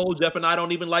truth be told, Jeff and I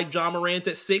don't even like Ja Morant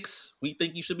at 6. We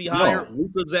think he should be higher.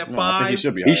 Luka's at 5. I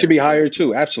think he should be higher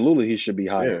too. Absolutely, he should be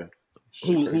higher. Yeah.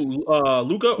 Who?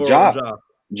 Luka or Ja?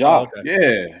 Ja. Oh,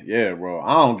 okay. Yeah, bro.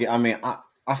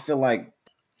 I feel like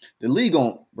the league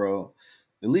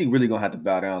really gonna have to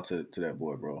bow down to that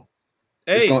boy, bro.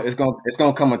 Hey, it's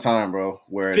gonna come a time, bro,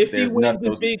 where 50 there's wins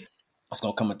nothing. big. It's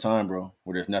gonna come a time, bro,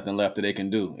 where there's nothing left that they can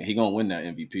do, and he gonna win that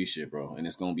MVP shit, bro. And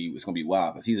it's gonna be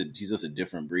wild because he's just a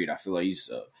different breed. I feel like he's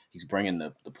bringing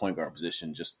the point guard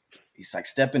position. He's like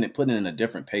stepping and putting it in a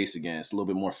different pace again. It's a little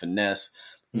bit more finesse.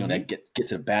 You know, that get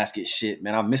to the basket shit,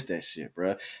 man. I miss that shit,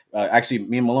 bro. Actually,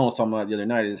 me and Malone was talking about the other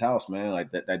night at his house, man.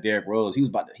 Like that Derrick Rose, he was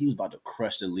about to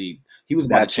crush the league. He was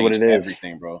about to change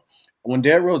everything, bro. When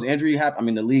Derrick Rose injury happened, I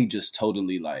mean, the league just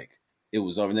totally it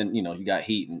was over. And then you got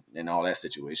Heat and all that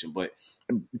situation, but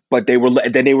they were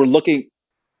looking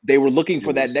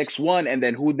for that next one, and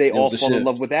then who they all fall in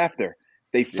love with after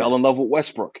they fell in love with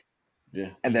Westbrook,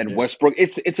 and then Westbrook.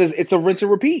 It's a rinse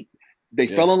and repeat. They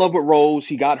fell in love with Rose.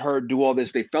 He got hurt. Do all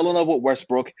this. They fell in love with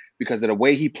Westbrook because of the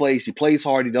way he plays. He plays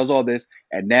hard. He does all this,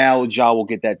 and now Ja will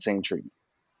get that same treatment.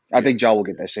 I think Ja will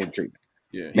get that same treatment.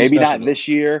 Yeah, maybe not this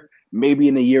year. Maybe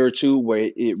in a year or two, where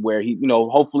he,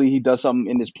 hopefully he does something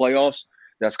in his playoffs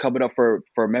that's coming up for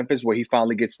Memphis, where he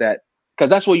finally gets that, because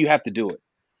that's what you have to do it.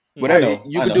 Whatever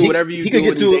you can do, whatever you do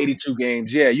in these 82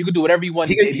 games. Yeah, you can do whatever you want.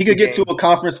 He could get to a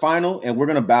conference final, and we're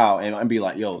gonna bow and be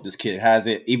like, "Yo, this kid has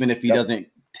it." Even if he doesn't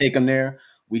take him there,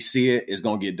 we see it. It's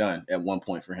gonna get done at one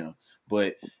point for him.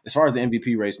 But as far as the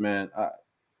MVP race, man, I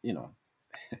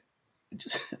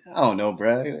don't know,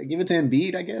 bro. Give it to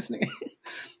Embiid, I guess.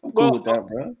 I'm cool with that,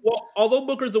 bro. Well, although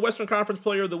Booker's the Western Conference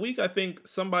Player of the Week, I think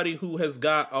somebody who has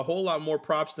got a whole lot more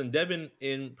props than Devin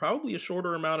in probably a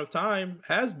shorter amount of time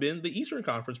has been the Eastern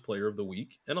Conference Player of the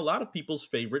Week, and a lot of people's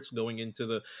favorites going into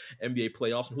the NBA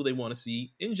playoffs and who they want to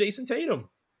see in Jason Tatum.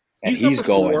 And he's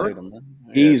going crazy.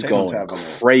 He's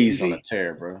on a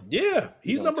tear, bro. Yeah,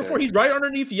 he's number 4. He's right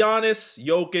underneath Giannis,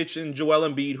 Jokic, and Joel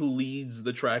Embiid, who leads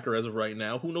the tracker as of right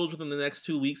now. Who knows within the next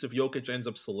 2 weeks if Jokic ends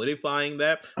up solidifying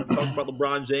that. We're talking about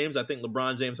LeBron James. I think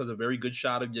LeBron James has a very good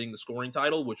shot of getting the scoring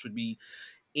title, which would be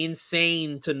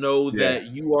insane to know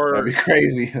that you are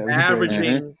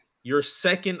averaging your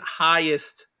second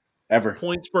highest ever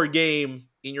points per game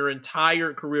in your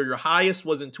entire career. Your highest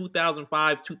was in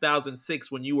 2005,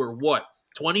 2006 when you were what?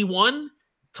 21?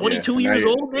 22 years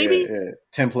old, maybe? Yeah.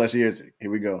 10 plus years. Here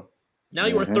we go. Now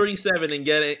you are 37 and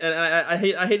getting, and I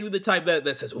hate to be the type that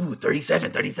says, ooh,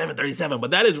 37, but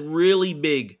that is really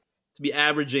big to be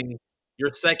averaging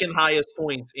your second highest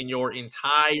points in your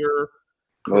entire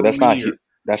career. No, that's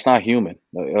not human.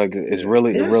 Like it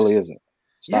really isn't.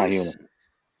 It's not human.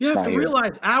 You have to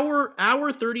realize our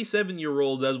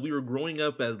 37-year-olds, as we were growing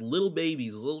up as little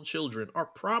babies, little children, are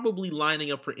probably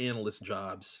lining up for analyst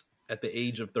jobs at the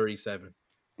age of 37.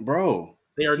 Bro.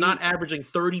 They are not averaging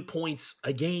 30 points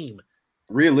a game.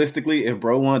 Realistically, if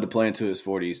bro wanted to play into his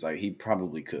 40s, like he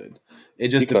probably could. It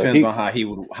just depends on how he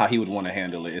would want to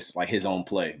handle it. It's like his own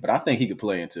play. But I think he could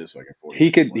play into his fucking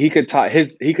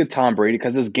 40s. He could Tom Brady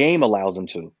because his game allows him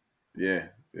to. Yeah.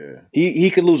 Yeah, he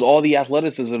could lose all the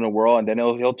athleticism in the world, and then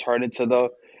he'll turn into the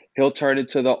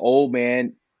old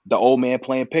man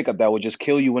playing pickup that would just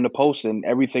kill you in the post, and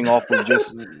everything off of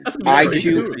just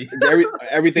IQ,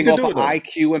 everything off of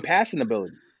IQ and passing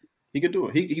ability. He could do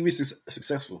it. He be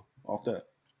successful off that.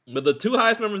 But the two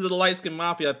highest members of the light skin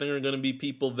mafia, I think, are going to be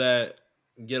people that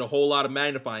get a whole lot of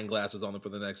magnifying glasses on them for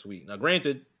the next week. Now,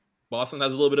 granted, Boston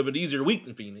has a little bit of an easier week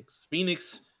than Phoenix.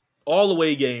 Phoenix, all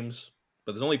away games.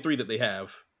 But there's only 3 that they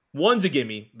have. One's a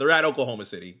gimme. They're at Oklahoma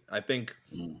City. I think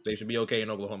they should be okay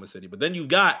in Oklahoma City. But then you've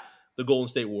got the Golden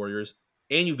State Warriors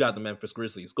and you've got the Memphis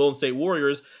Grizzlies. Golden State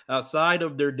Warriors, outside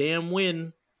of their damn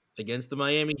win against the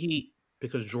Miami Heat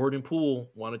because Jordan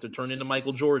Poole wanted to turn into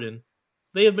Michael Jordan,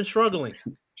 They have been struggling.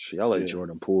 Y'all let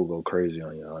Jordan Poole go crazy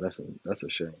on y'all. That's a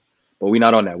shame. But we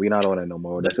not on that. We not on that no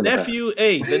more. That's the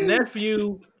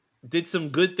nephew did some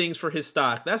good things for his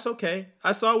stock. That's okay.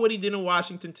 I saw what he did in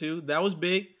Washington too. That was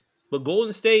big. But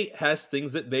Golden State has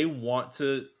things that they want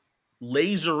to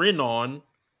laser in on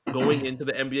going into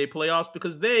the NBA playoffs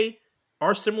because they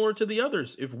are similar to the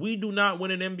others. If we do not win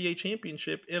an NBA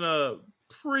championship in a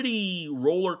pretty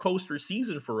roller coaster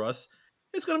season for us,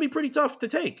 it's going to be pretty tough to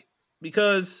take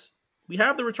because we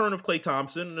have the return of Klay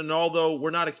Thompson. And although we're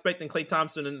not expecting Klay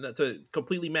Thompson to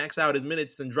completely max out his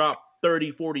minutes and drop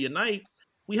 30, 40 a night,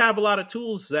 we have a lot of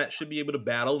tools that should be able to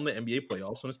battle in the NBA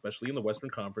playoffs, and especially in the Western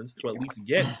Conference, to at least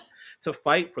get to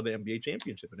fight for the NBA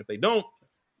championship. And if they don't,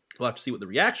 we'll have to see what the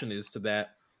reaction is to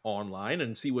that online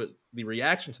and see what the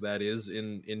reaction to that is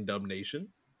in Dub Nation.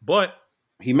 But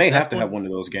he may have to have one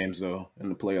of those games though in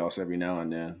the playoffs every now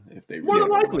and then if they more than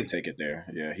likely take it there.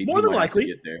 Yeah, he more than might likely have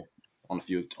to get there on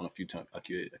a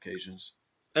few occasions.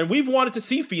 And we've wanted to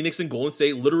see Phoenix and Golden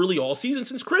State literally all season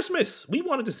since Christmas. We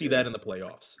wanted to see that in the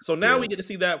playoffs. So now we get to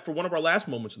see that for one of our last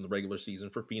moments in the regular season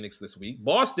for Phoenix this week.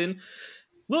 Boston,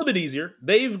 a little bit easier.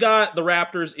 They've got the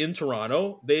Raptors in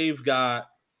Toronto. They've got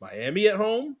Miami at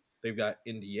home. They've got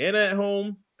Indiana at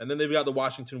home. And then they've got the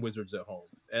Washington Wizards at home.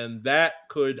 And that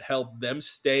could help them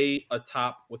stay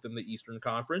atop within the Eastern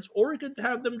Conference, or it could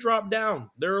have them drop down.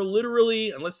 There are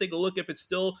literally, and let's take a look if it's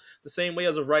still the same way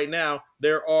as of right now,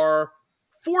 there are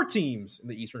 4 teams in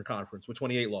the Eastern Conference with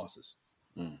 28 losses.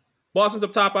 Boston's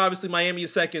up top, obviously. Miami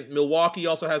is second. Milwaukee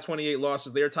also has 28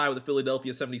 losses. They're tied with the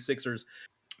Philadelphia 76ers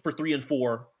for 3 and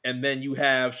 4. And then you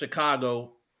have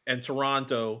Chicago and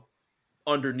Toronto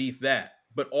underneath that.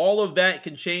 But all of that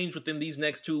can change within these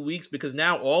next 2 weeks because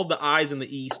now all the eyes in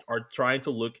the East are trying to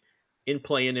look in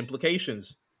play-in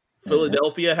implications.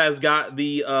 Philadelphia has got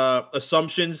the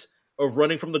assumptions of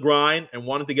running from the grind and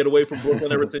wanting to get away from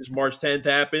Brooklyn ever since March 10th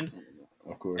happened.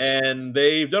 Of course. And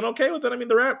they've done okay with it. I mean,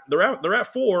 they're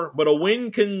at 4, but a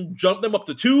win can jump them up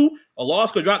to 2. A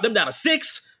loss could drop them down to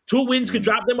 6. 2 wins could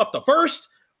drop them up to first.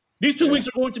 These 2 weeks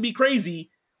are going to be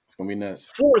crazy. It's going to be nuts.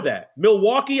 For that.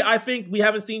 Milwaukee, I think we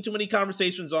haven't seen too many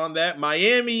conversations on that.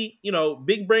 Miami,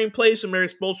 big brain plays from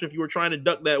Eric Spoelstra if you were trying to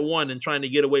duck that 1 and trying to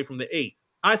get away from the 8.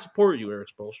 I support you, Eric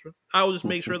Spoelstra. I will just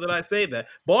make sure that I say that.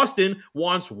 Boston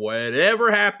wants whatever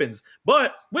happens.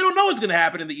 But we don't know what's going to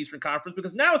happen in the Eastern Conference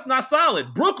because now it's not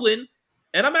solid. Brooklyn,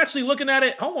 and I'm actually looking at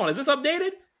it. Hold on, is this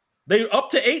updated? They up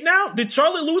to 8 now? Did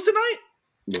Charlotte lose tonight?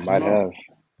 They might have.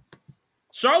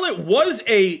 Charlotte was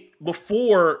 8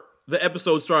 before the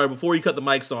episode started, before you cut the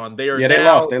mics on. They are they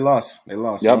lost. They lost.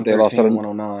 Yep, they lost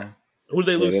 109. Who did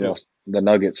they lose to? The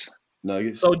Nuggets.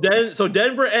 So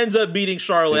Denver ends up beating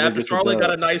Charlotte after Charlotte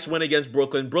got a nice win against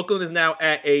Brooklyn. Brooklyn is now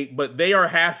at 8, but they are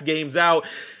half games out.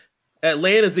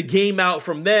 Atlanta's a game out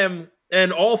from them,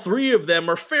 and all 3 of them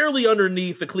are fairly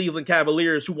underneath the Cleveland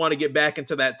Cavaliers, who want to get back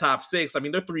into that top 6. I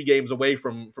mean, they're 3 games away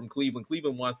from Cleveland.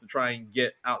 Cleveland wants to try and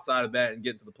get outside of that and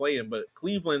get into the play-in, but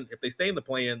Cleveland, if they stay in the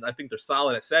play-in, I think they're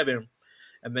solid at 7,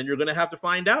 and then you're going to have to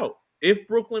find out. If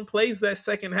Brooklyn plays that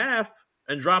second half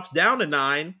and drops down to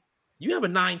 9, you have a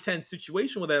 9-10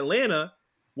 situation with Atlanta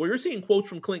where you're seeing quotes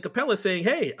from Clint Capella saying,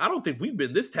 hey, I don't think we've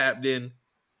been this tapped in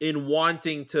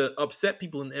wanting to upset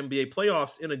people in the NBA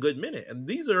playoffs in a good minute. And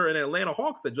these are an Atlanta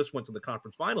Hawks that just went to the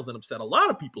conference finals and upset a lot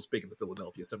of people, speaking of the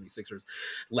Philadelphia 76ers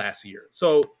last year.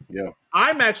 So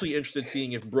I'm actually interested in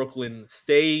seeing if Brooklyn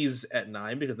stays at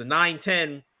 9 because the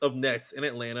 9-10 of Nets in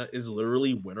Atlanta is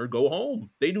literally win or go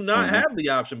home. They do not have the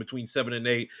option between 7 and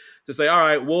 8 to say, all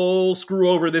right, we'll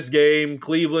screw over this game.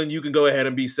 Cleveland, you can go ahead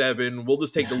and be 7. We'll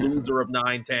just take the loser of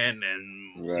 9-10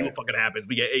 and see what fucking happens.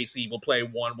 We get AC. We'll play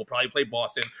 1. We'll probably play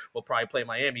Boston. We'll probably play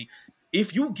Miami.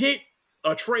 If you get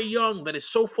a Trae Young that is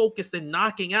so focused in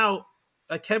knocking out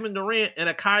a Kevin Durant and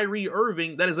a Kyrie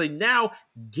Irving, that is a now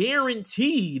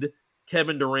guaranteed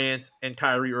Kevin Durant and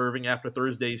Kyrie Irving after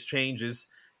Thursday's changes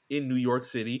in New York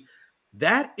City,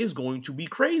 that is going to be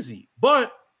crazy.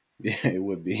 But it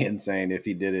would be insane if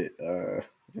he did it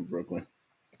in Brooklyn.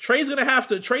 Trae's gonna have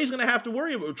to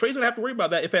worry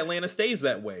about that if Atlanta stays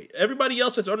that way. Everybody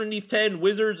else that's underneath 10,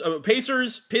 Wizards,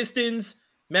 Pacers, Pistons,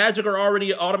 Magic are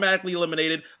already automatically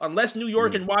eliminated unless New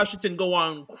York and Washington go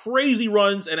on crazy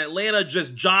runs and Atlanta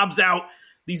just jobs out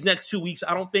these next 2 weeks.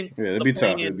 I don't think it'd be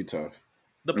tough. It'd be tough.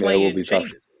 The play-in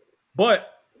changes. But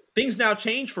things now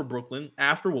change for Brooklyn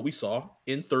after what we saw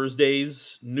in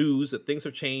Thursday's news that things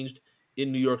have changed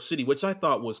in New York City, which I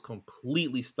thought was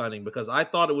completely stunning because I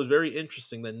thought it was very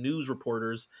interesting that news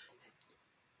reporters.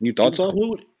 You thought so?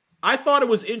 I thought it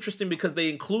was interesting because they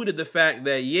included the fact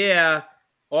that,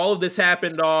 all of this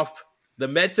happened off The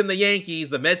Mets and the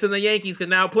Yankees can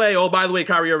now play. Oh, by the way,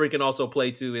 Kyrie Irving can also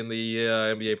play too in the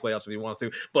NBA playoffs if he wants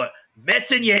to. But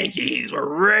Mets and Yankees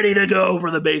were ready to go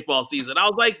for the baseball season. I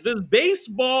was like, does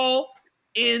baseball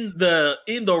in the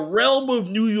realm of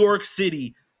New York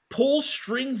City pull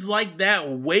strings like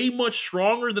that way much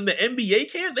stronger than the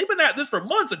NBA can? They've been at this for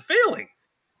months and failing.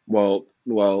 Well,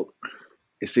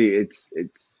 you see,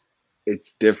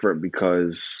 it's different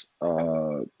because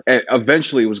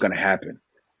eventually it was going to happen.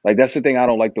 Like, that's the thing. I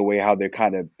don't like the way how they're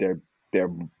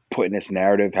putting this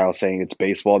narrative, how saying it's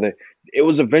baseball. That it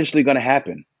was eventually going to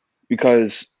happen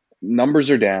because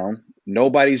numbers are down.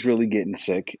 Nobody's really getting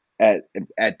sick at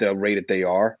the rate that they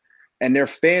are, and their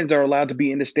fans are allowed to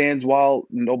be in the stands while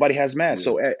nobody has masks.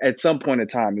 So at some point in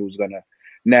time, it was gonna.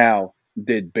 Now,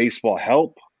 did baseball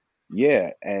help?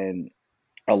 Yeah, and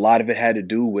a lot of it had to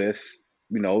do with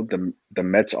the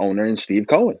Mets owner and Steve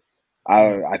Cohen.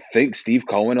 I think Steve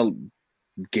Cohen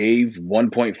gave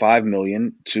 $1.5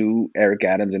 million to Eric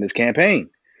Adams in his campaign.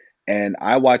 And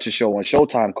I watch a show on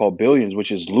Showtime called Billions,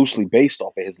 which is loosely based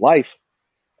off of his life.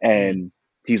 And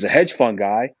he's a hedge fund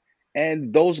guy.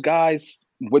 And those guys,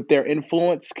 with their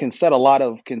influence, can set a lot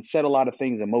of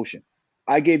things in motion.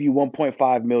 I gave you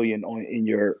 $1.5 million in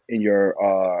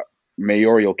your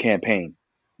mayoral campaign.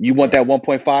 You want that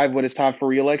 1.5 when it's time for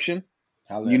re-election?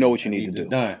 You know what you need to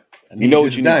do. You know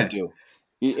what you need to do.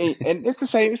 And it's the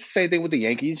same thing with the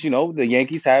Yankees. The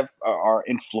Yankees have our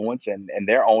influence and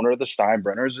their owner, the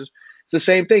Steinbrenners. It's the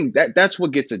same thing. That's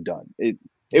what gets it done. It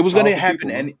was going to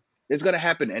happen, and it's going to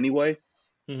happen anyway.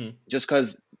 Mm-hmm. Just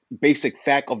because basic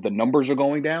fact of the numbers are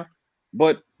going down.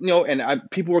 But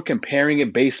people were comparing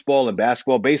it baseball and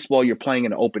basketball. Baseball, you're playing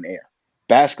in the open air.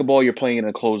 Basketball, you're playing in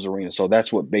a closed arena. So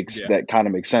that's what that kind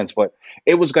of makes sense. But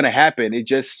it was going to happen. It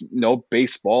just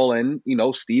baseball and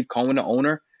Steve Cohen, the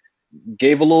owner,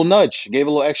 gave a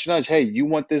little extra nudge. Hey, you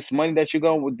want this money that you're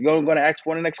going to ask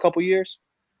for in the next couple of years?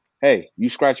 Hey, you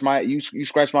scratch my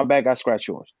back, I scratch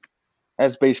yours.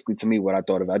 That's basically, to me, what I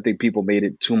thought of it. I think people made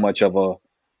it too much of a,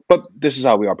 but this is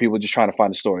how we are. People just trying to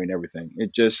find a story and everything.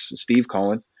 It just, Steve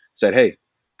Cohen said, hey,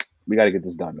 we got to get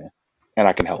this done, man. And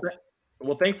I can help.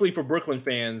 Well, thankfully for Brooklyn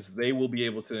fans, they will be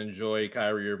able to enjoy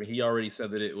Kyrie Irving. He already said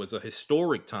that it was a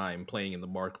historic time playing in the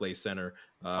Barclays Center.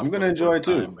 I'm going to enjoy it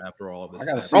too. After all of this.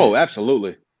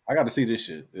 Absolutely. I got to see this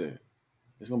shit. Yeah.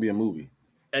 It's going to be a movie.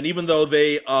 And even though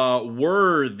they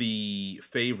were the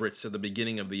favorites at the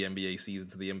beginning of the NBA season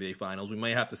to the NBA Finals, we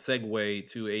may have to segue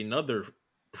to another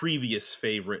previous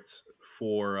favorites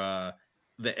for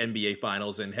the NBA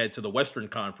Finals and head to the Western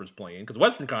Conference play-in, because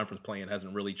Western Conference play-in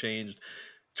hasn't really changed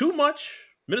too much.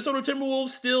 Minnesota Timberwolves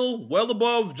still well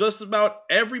above just about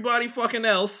everybody fucking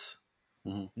else.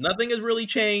 Mm-hmm. Nothing has really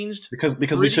changed because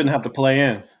we shouldn't have to play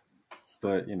in,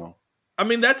 but I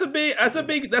mean, that's a big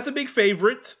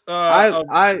favorite. I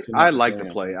like the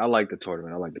play. I like the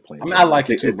tournament. I like the play. I mean, I like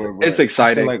it too, bro. It's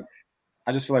exciting.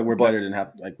 I just feel like we're better than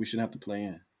we shouldn't have to play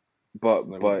in. But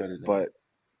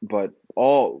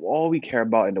all we care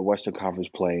about in the Western Conference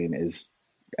play-in is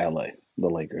LA, the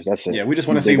Lakers. That's it. Yeah, we just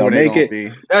want to see where they're going to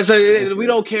be. We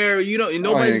don't care.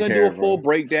 Nobody's going to do a full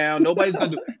breakdown. Nobody's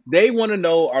going to do. They want to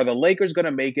know, are the Lakers going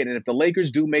to make it? And if the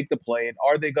Lakers do make the play-in,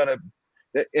 are they going to?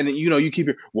 And you keep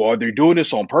it. Well, are they doing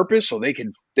this on purpose so they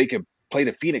can play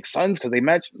the Phoenix Suns because they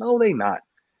match? No, they not.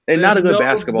 They're not a good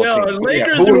basketball team.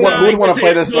 Who would want to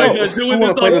play the Suns? Who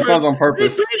want to play the Suns on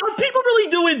purpose? Are people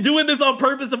really doing this on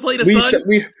purpose to play the Suns?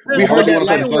 We heard that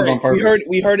last year.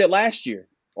 We heard it last year.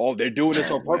 Oh, they're doing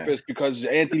this on purpose because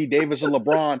Anthony Davis and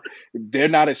LeBron, they're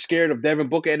not as scared of Devin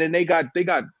Booker, and then they got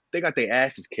their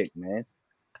asses kicked, man.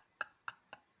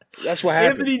 That's what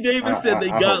happened. Anthony Davis said they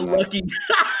got lucky.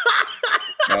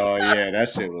 Oh yeah, that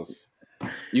shit was.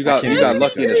 You got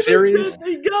lucky in the series.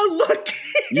 They got lucky.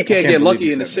 You can't get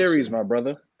lucky in the series, my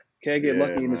brother. Can't get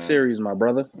lucky in the series, my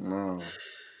brother. No.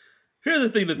 Here's the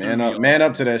thing that man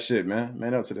up to that shit, man.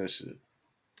 Man up to that shit.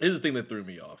 Here's the thing that threw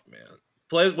me off,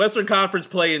 man. Western Conference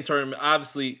play-in tournament.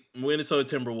 Obviously,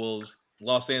 Minnesota Timberwolves,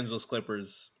 Los Angeles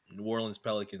Clippers, New Orleans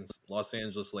Pelicans, Los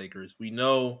Angeles Lakers. We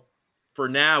know, for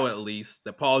now at least,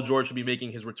 that Paul George should be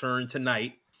making his return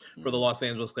tonight for the Los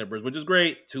Angeles Clippers, which is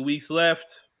great. 2 weeks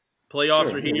left.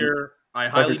 Playoffs are here. I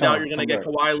highly doubt you're going to get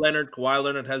Kawhi Leonard. Kawhi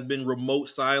Leonard has been remote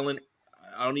silent.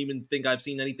 I don't even think I've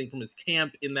seen anything from his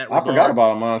camp in that regard. I forgot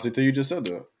about him, honestly, until you just said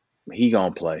that. He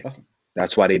going to play.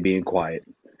 That's why they being quiet.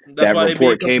 That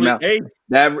report came out.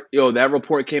 That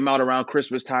report came out around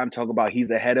Christmas time. Talk about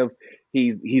he's ahead of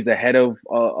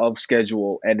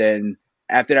schedule. And then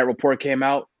after that report came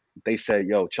out, they said,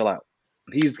 "Yo, chill out.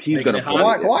 He's gonna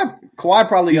play." Kawhi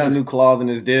probably got a new clause in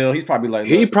his deal. He's probably like,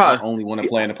 I only want to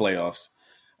play in the playoffs.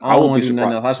 I don't want to do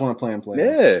nothing else. I just want to play in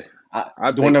playoffs. Yeah,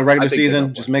 During the regular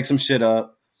season, just make some shit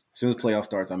up. As soon as playoff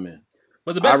starts, I'm in.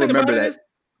 But the best thing about it is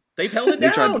they've held it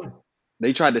down.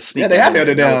 They tried to sneak. Yeah, they have held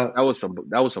it down. That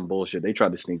was some bullshit. They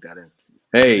tried to sneak that in.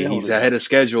 Hey, he's ahead of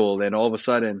schedule, and all of a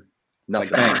sudden,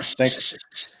 nothing. Like,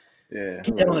 thanks. Yeah,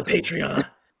 keep that on the Patreon.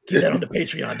 Keep that on the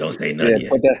Patreon. Don't say nothing.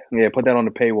 Put that on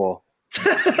the paywall.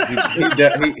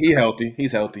 He healthy.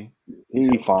 He's healthy. He's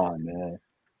fine, man.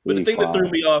 But the thing that threw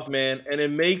me off, man, and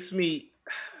it makes me.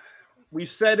 We've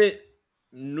said it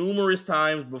numerous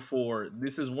times before.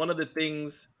 This is one of the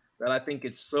things that I think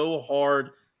it's so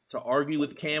hard to argue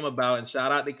with Cam about. And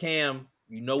shout out to Cam.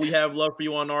 You know we have love for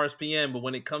you on RSPN, but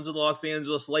when it comes to the Los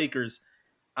Angeles Lakers,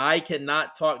 I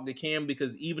cannot talk to Cam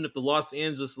because even if the Los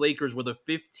Angeles Lakers were the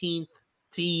 15th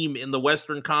team in the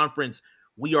Western Conference,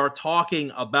 we are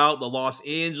talking about the Los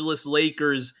Angeles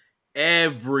Lakers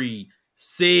every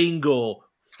single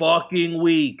fucking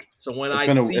week. So when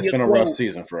it's been a rough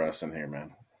season for us in here,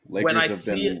 man. Lakers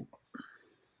have been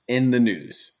in the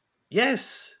news.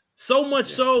 Yes. So much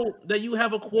so that you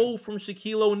have a quote from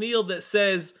Shaquille O'Neal that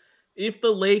says, if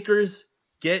the Lakers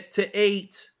get to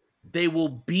 8, they will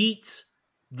beat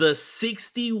the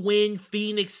 60-win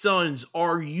Phoenix Suns.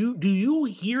 Do you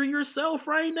hear yourself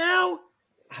right now?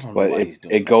 I don't know why he's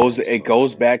doing it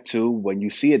goes back to when you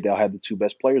see it, they'll have the two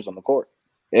best players on the court.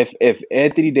 If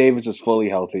Anthony Davis is fully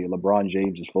healthy, LeBron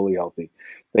James is fully healthy,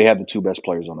 they have the two best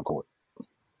players on the court.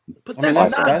 But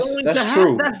that's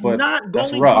true.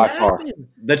 That's rough.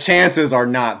 The chances are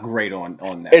not great on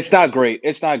that. It's not great.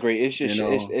 It's just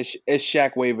it's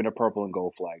Shaq waving a purple and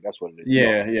gold flag. That's what it is.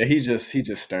 Yeah. He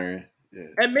just stern. Yeah.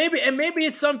 And maybe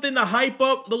it's something to hype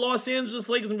up the Los Angeles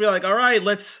Lakers and be like, all right,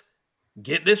 let's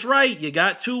get this right. You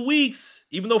got 2 weeks.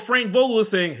 Even though Frank Vogel is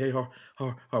saying, hey,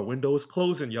 our window is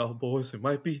closing, y'all boys. It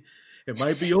might be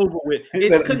over with.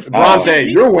 It's Bron said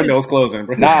your window's closing,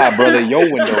 bro. Nah, brother,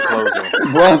 your window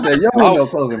closing. Bron said your window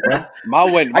closing, bro.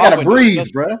 I got a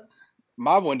breeze, bro.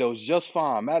 My window's just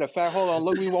fine. Matter of fact, hold on.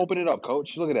 Look, we open it up,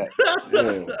 coach. Look at that.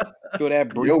 Yeah. Feel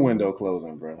that breeze. Your window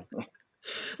closing, bro.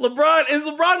 Is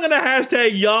LeBron gonna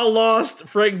hashtag y'all lost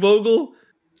Frank Vogel?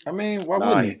 I mean, why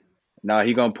wouldn't he? Nah,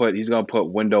 he's gonna put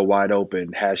window wide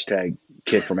open, hashtag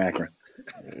kid from Akron.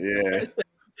 Yeah.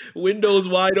 Windows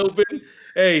wide open.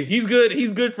 Hey, he's good.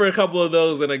 He's good for a couple of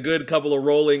those and a good couple of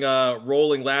rolling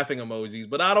laughing emojis.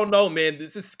 But I don't know, man.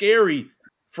 This is scary.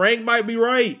 Frank might be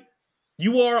right.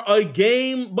 You are a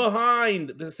game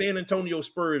behind the San Antonio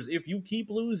Spurs. If you keep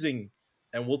losing,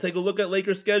 and we'll take a look at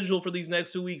Lakers' schedule for these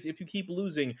next 2 weeks. If you keep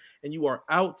losing and you are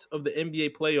out of the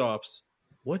NBA playoffs,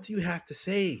 what do you have to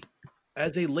say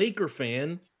as a Laker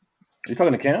fan? You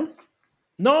talking to Cam?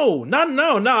 No. I'm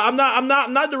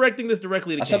not directing this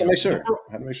directly to Cam. I had to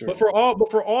make sure. But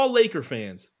for all Laker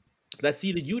fans that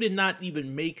see that you did not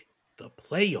even make the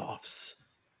playoffs,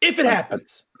 if it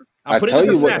happens, I tell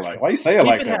you what. Why you say it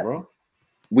like that, bro?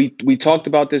 We talked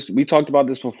about this. We talked about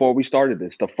this before we started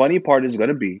this. The funny part is going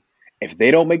to be if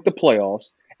they don't make the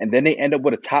playoffs and then they end up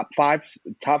with a top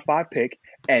five pick,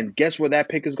 and guess where that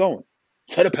pick is going?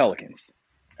 To the Pelicans.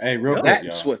 Hey, real quick,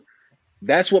 y'all.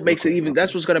 That's what makes it even.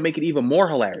 That's what's going to make it even more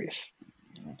hilarious.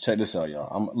 Check this out,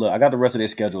 y'all. Look, I got the rest of their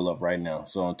schedule up right now.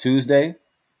 So on Tuesday,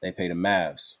 they play the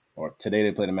Mavs, or today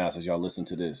they play the Mavs. As y'all listen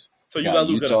to this, so you got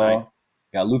Luka tonight.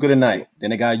 Got Luka tonight.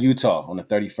 Then they got Utah on the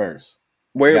 31st.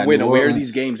 Where are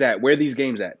these games at? Where are these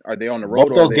games at? Are they on the road?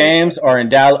 Both those games are in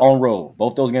Dallas on road.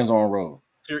 Both those games are on road.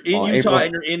 So you're in Utah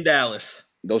and you're in Dallas.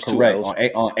 Those two. Correct.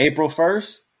 On April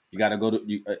 1st, you got to go to.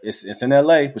 It's in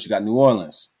LA, but you got New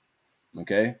Orleans.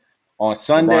 Okay. On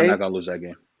Sunday, LeBron not gonna lose that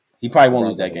game. He probably won't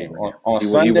lose that game. On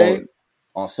Sunday,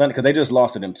 because they just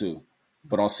lost to them too.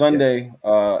 But on Sunday,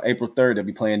 April 3rd, they'll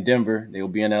be playing Denver. They will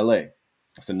be in LA.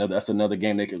 That's another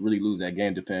game they could really lose that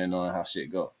game depending on how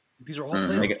shit go. These are all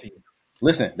playoff teams.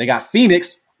 Listen, they got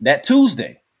Phoenix that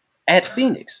Tuesday at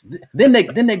Phoenix. Then they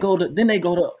go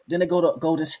to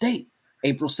Golden State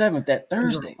April 7th that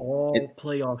Thursday. All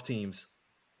playoff teams.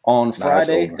 On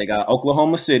Friday, they got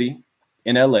Oklahoma City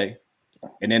in LA,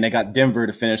 and then they got Denver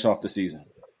to finish off the season.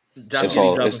 That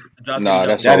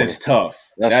is tough.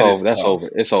 That's over.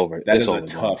 It's over. That is a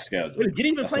tough schedule. Wait, Giddey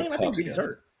even playing? I think Giddey's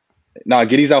hurt. Nah,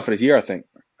 Giddey's out for this year, I think.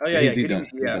 Oh yeah, he's done.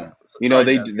 Yeah. You know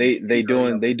they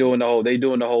doing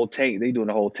the whole tank. They doing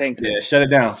the whole tank thing. Yeah, shut it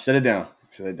down.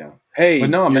 Hey, but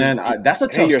no, man, that's a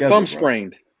tough schedule. Your thumb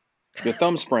sprained. Your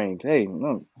thumb sprained. Hey,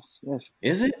 no. Yes.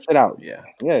 Is it? Sit out.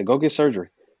 Yeah. Go get surgery.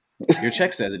 Your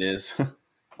check says it is.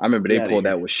 I remember they pulled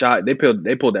that with Shai. They pulled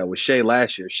that with Shea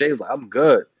last year. Shea was like, "I'm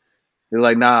good." They're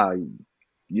like, "Nah,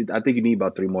 I think you need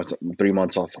about 3 months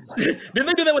off. I'm like, didn't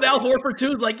they do that with Al Horford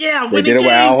too? Like, yeah, they win did the it with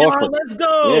game, Al y'all. Horford. Let's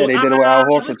go. Yeah, they did it with Al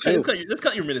Horford too. Let's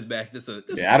cut your minutes back.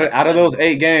 Out of those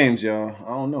 8 games, y'all, I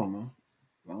don't know, man.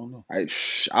 I don't know. I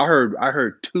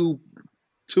heard two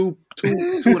in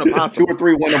a possible. 2 or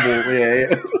 3 winnable.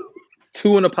 Yeah.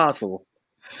 2 in a possible.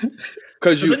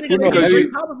 Because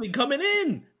you're probably coming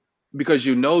in. Because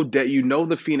you know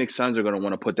the Phoenix Suns are going to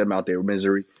want to put them out there with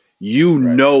misery. You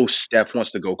know Steph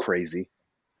wants to go crazy.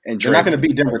 And they're not going to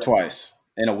beat Denver twice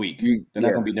in a week. They're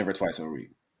not going to beat Denver twice in a week.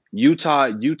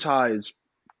 Utah is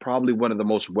probably one of the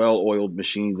most well-oiled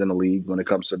machines in the league when it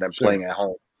comes to them playing at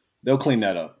home. They'll clean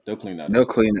that up. They'll clean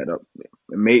that up.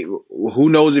 Who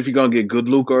knows if you're going to get good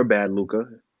Luka or bad Luka?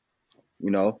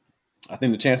 You know? I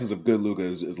think the chances of good Luka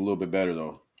is a little bit better,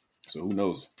 though. So who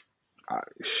knows? I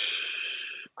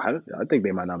think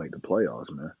they might not make the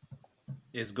playoffs, man.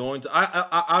 It's going to.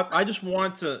 I just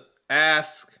want to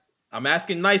ask. I'm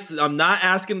asking nicely. I'm not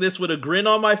asking this with a grin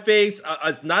on my face.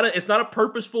 It's not a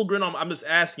purposeful grin on. I'm just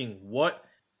asking, what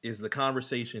is the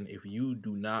conversation if you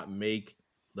do not make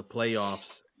the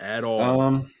playoffs at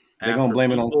all? They're gonna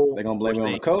blame it on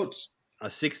the coach. A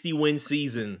 60-win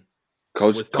season.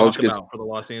 Coach about for the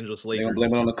Los Angeles Lakers. They're gonna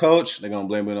blame it on the coach. They're gonna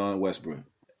blame it on Westbrook.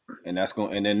 And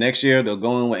then next year they'll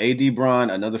go in with AD Bron,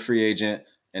 another free agent,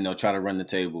 and they'll try to run the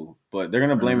table. But they're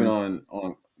gonna blame it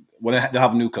on they'll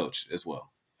have a new coach as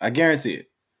well. I guarantee it.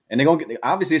 And they're gonna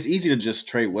obviously it's easy to just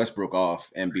trade Westbrook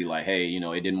off and be like, hey,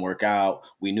 it didn't work out.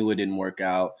 We knew it didn't work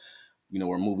out.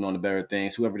 We're moving on to better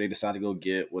things. Whoever they decide to go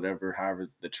get, however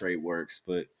the trade works.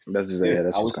 But I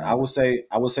would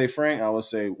say Frank. I would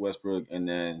say Westbrook, and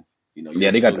then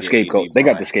they got the scapegoat. They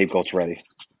got the scapegoats ready.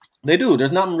 They do.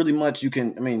 There's not really much you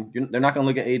can. I mean, they're not going to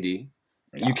look at AD.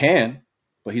 No. You can,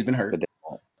 but he's been hurt. But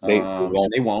they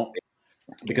won't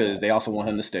because they also want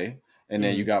him to stay. And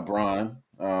then you got Bron,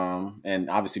 and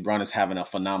obviously Bron is having a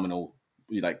phenomenal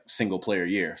single player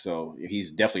year, so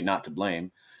he's definitely not to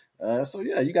blame.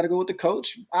 You got to go with the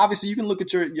coach. Obviously, you can look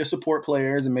at your support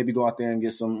players and maybe go out there and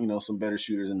get some some better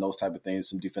shooters and those type of things,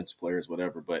 some defensive players,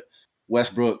 whatever. But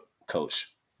Westbrook,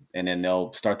 coach. And then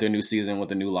they'll start their new season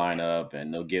with a new lineup,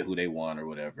 and they'll get who they want or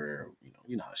whatever.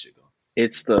 You know how it should go.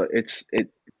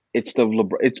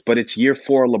 But it's year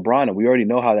 4 of LeBron, and we already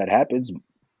know how that happens.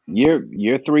 Year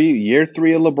three of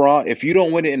LeBron. If you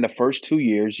don't win it in the first 2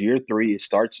 years, year 3 it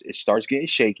starts getting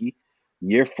shaky.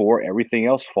 Year 4, everything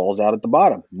else falls out at the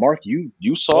bottom. Mark, you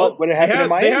saw it when it happened in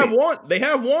Miami. They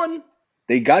have one.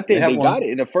 They got it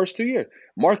in the first 2 years.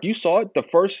 Mark, you saw it. The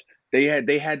first. They had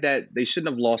that. They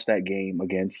shouldn't have lost that game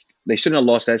They shouldn't have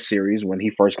lost that series when he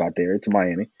first got there to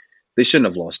Miami. They shouldn't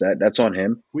have lost that. That's on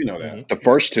him. We know that. The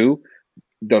first 2,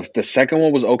 the second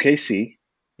one was OKC,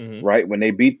 right? When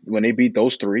they beat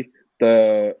those 3.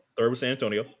 The third was San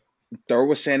Antonio.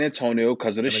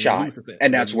 Because of the shot,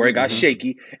 and that's where it got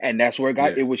shaky. And that's where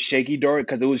it was shaky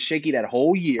because it was shaky that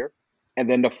whole year. And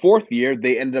then the 4th year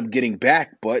they ended up getting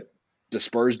back, but the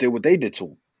Spurs did what they did to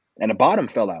them, and the bottom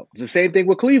fell out. It's the same thing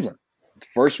with Cleveland.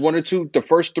 The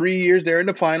first 3 years they're in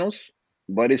the finals,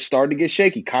 but it started to get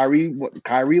shaky. Kyrie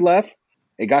left,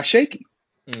 it got shaky.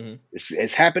 Mm-hmm.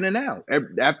 It's happening now.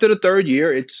 After the 3rd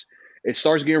year, it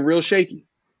starts getting real shaky.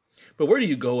 But where do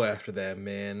you go after that,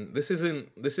 man? This isn't.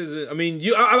 I mean,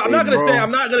 I'm not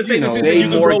gonna say this is you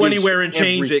can go anywhere and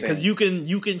change it, because you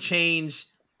can change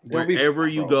wherever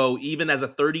you go, even as a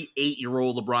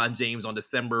 38-year-old LeBron James on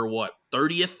December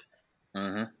 30th.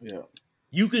 Mm-hmm. Yeah.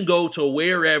 You can go to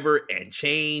wherever and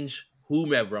change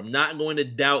whomever. I'm not going to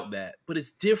doubt that. But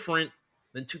it's different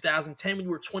than 2010 when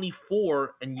you were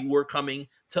 24 and you were coming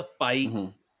to fight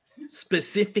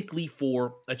specifically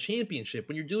for a championship.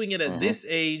 When you're doing it at this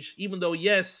age, even though,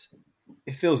 yes,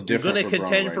 it feels different. You're going to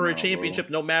contend for a championship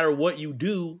no matter what you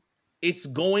do. It's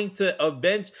going to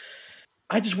eventually.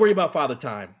 I just worry about Father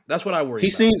Time. That's what I worry about. He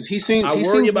seems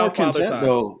more content,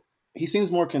 though. He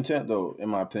seems more content, though, in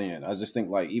my opinion. I just think,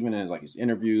 even in his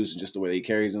interviews and just the way he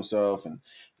carries himself, and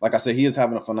like I said, he is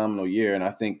having a phenomenal year. And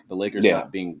I think the Lakers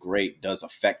not being great does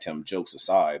affect him, jokes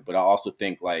aside. But I also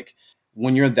think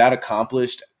when you're that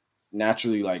accomplished,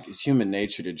 naturally, it's human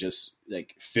nature to just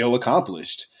feel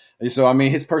accomplished. And so I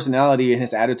mean, his personality and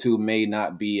his attitude may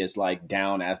not be as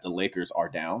down as the Lakers are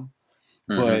down,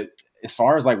 but as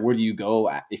far as where do you go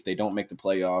if they don't make the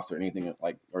playoffs or anything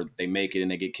or they make it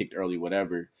and they get kicked early,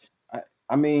 whatever.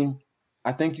 I mean,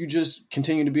 I think you just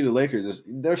continue to be the Lakers.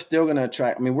 They're still going to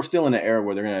attract. I mean, we're still in an era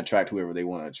where they're going to attract whoever they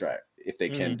want to attract if they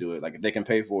can do it. If they can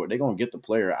pay for it, they're going to get the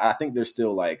player. I think there's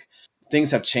still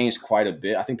things have changed quite a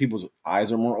bit. I think people's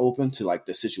eyes are more open to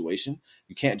the situation.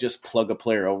 You can't just plug a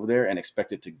player over there and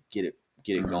expect it to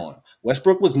get it going.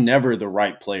 Westbrook was never the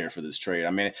right player for this trade.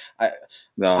 I mean,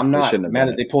 I'm not mad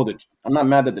that they pulled it. I'm not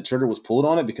mad that the trigger was pulled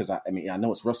on it because I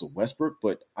know it's Russell Westbrook,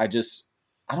 but I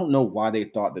don't know why they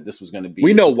thought that this was going to be.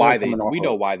 We know why they did it. We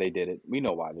know why they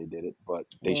did it, but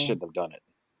they shouldn't have done it.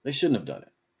 They shouldn't have done it.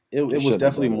 It was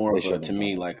definitely more of a, to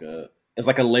me, like it's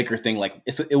like a Laker thing. Like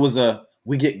it was a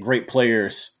we get great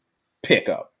players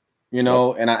pickup, you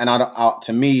know. And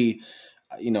to me,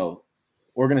 you know,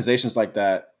 organizations like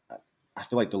that, I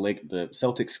feel like the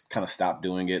Celtics kind of stopped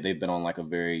doing it. They've been on like a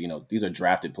very, you know, these are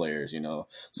drafted players, you know.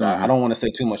 So I don't want to say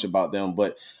too much about them,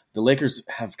 but the Lakers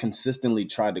have consistently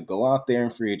tried to go out there in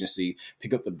free agency,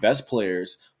 pick up the best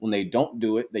players. When they don't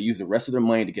do it, they use the rest of their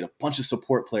money to get a bunch of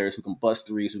support players who can bust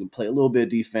threes, who can play a little bit of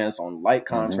defense on light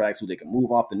contracts, who they can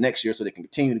move off the next year so they can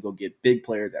continue to go get big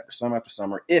players after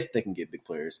summer, if they can get big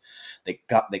players. They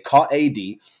caught AD,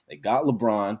 they got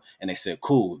LeBron, and they said,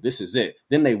 cool, this is it.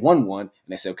 Then they won one, and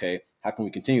they said, okay, how can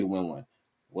we continue to win one?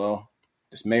 Well,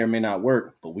 this may or may not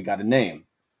work, but we got a name.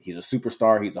 He's a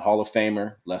superstar. He's a Hall of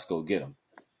Famer. Let's go get him.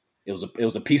 It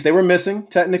was a piece they were missing,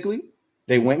 technically.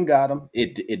 They went and got him.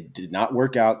 It did not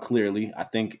work out, clearly. I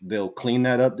think they'll clean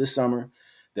that up this summer.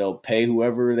 They'll pay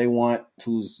whoever they want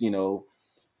who's, you know,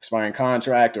 expiring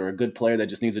contract or a good player that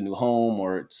just needs a new home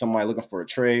or somebody looking for a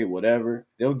trade, whatever.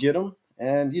 They'll get them.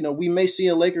 And, you know, we may see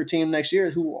a Laker team next year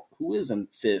who is in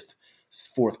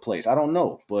fourth place. I don't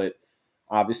know. But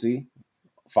obviously,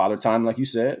 Father Time, like you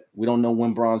said, we don't know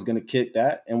when Bron's going to kick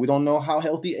that, and we don't know how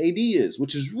healthy AD is,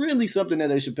 which is really something that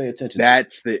they should pay attention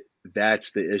to.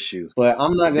 That's the issue. But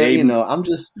I'm not going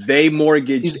to, they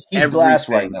mortgaged he's everything glass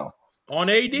right now. On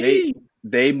AD.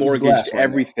 They mortgaged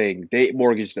everything. They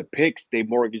mortgaged the picks. They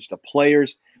mortgaged the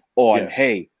players on,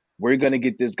 hey, we're going to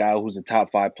get this guy who's a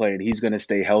top 5 player, and he's going to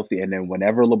stay healthy. And then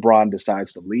whenever LeBron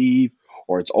decides to leave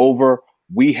or it's over,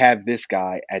 we have this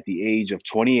guy at the age of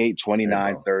 28,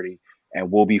 29, 30. And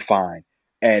we'll be fine.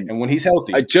 And when he's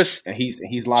healthy, and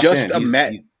he's locked in,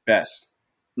 he's best.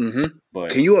 Mm-hmm.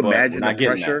 But can you imagine the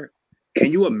pressure? Can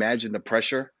you imagine the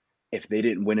pressure if they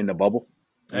didn't win in the bubble?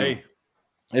 Hey,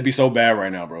 it'd be so bad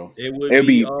right now, bro. It would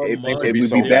be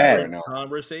so bad right now.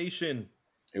 Conversation.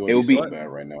 It would be so bad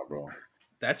right now, bro.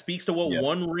 That speaks to what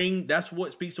one ring. That's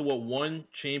what speaks to what one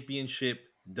championship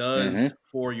does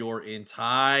for your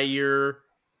entire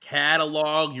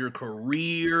catalog, your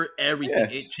career, everything.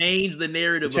 Yes. It changed the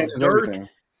narrative of Dirk. Everything.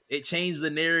 It changed the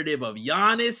narrative of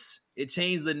Giannis. It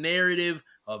changed the narrative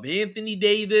of Anthony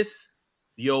Davis.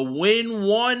 You win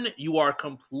one, you are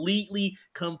completely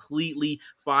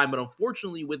fine. But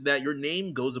unfortunately, with that, your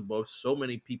name goes above so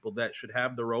many people that should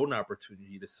have their own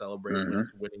opportunity to celebrate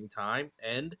with winning time.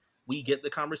 And we get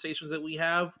the conversations that we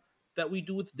have, that we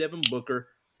do with Devin Booker,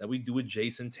 that we do with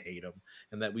Jason Tatum,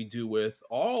 and that we do with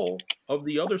all of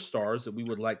the other stars that we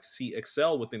would like to see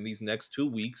excel within these next 2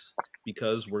 weeks,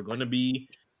 because we're going to be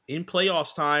in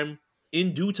playoffs time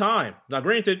in due time. Now,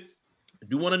 granted, I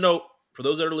do want to note, for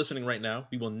those that are listening right now,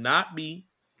 we will not be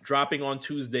dropping on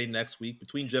Tuesday next week.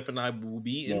 Between Jeff and I, we will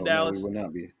be in Dallas. We will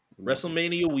not be.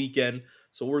 WrestleMania weekend.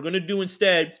 So what we're going to do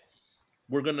instead,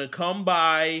 we're going to come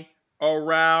by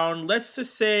around, let's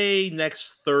just say,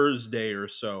 next Thursday or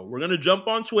so. We're going to jump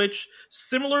on Twitch,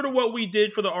 similar to what we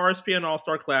did for the RSPN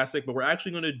All-Star Classic, but we're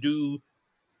actually going to do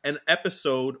an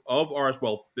episode of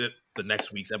the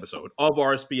next week's episode of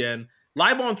RSPN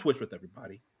live on Twitch with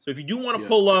everybody. So if you do want to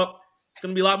pull up, it's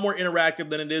going to be a lot more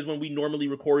interactive than it is when we normally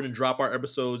record and drop our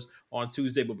episodes on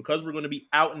Tuesday. But because we're going to be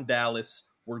out in Dallas,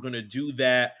 we're going to do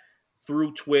that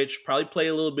through Twitch, probably play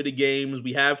a little bit of games.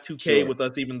 We have 2K with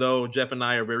us, even though Jeff and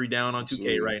I are very down on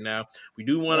 2K right now. We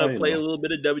do want to play a little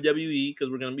bit of WWE because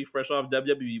we're going to be fresh off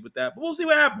WWE with that. But we'll see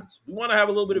what happens. We want to have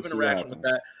a little bit of interaction with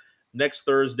that next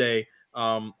Thursday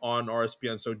on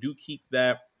RSPN. So do keep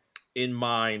that in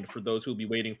mind for those who will be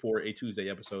waiting for a Tuesday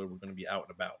episode. We're going to be out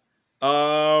and about.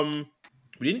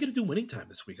 We didn't get to do winning time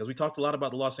this week because we talked a lot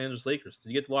about the Los Angeles Lakers. Did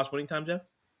you get to watch winning time, Jeff?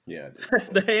 Yeah,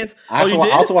 the hands. I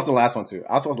also watched the last one too.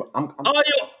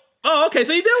 Okay,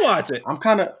 so you did watch it. I'm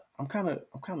kind of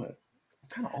over.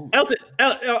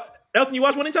 Elton, you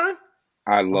watch Winning Time?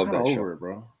 I love that show, over it,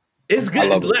 bro. It's good. I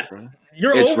love it, bro.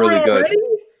 You're it's over really it already?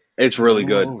 Good. It's really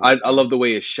good. I love the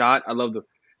way it's shot. I love the,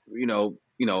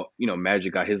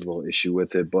 Magic got his little issue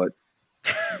with it, but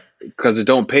because it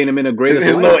don't paint him in a great.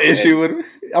 His little issue with him.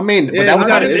 I mean, but that was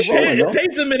not an issue.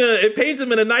 It paints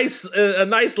him in a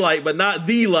nice light, but not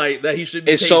the light that he should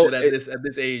be painted at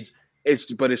this age.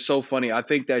 But it's so funny. I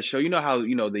think that show. You know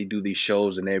how they do these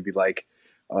shows and they'd be like,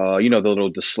 the little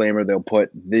disclaimer they'll put.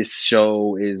 This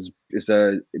show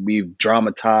we've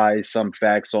dramatized some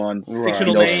facts on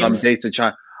fictional names. Some dates to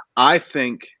China. I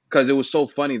think because it was so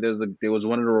funny. There was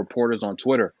one of the reporters on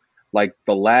Twitter like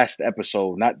the last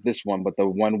episode, not this one, but the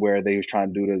one where they was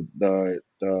trying to do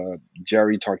the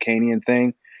Jerry Tarkanian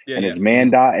thing, and his man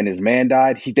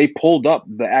died. They pulled up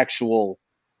the actual,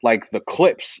 like, the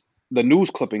clips, the news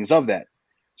clippings of that.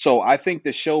 So I think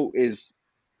the show is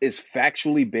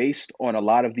factually based on a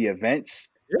lot of the events.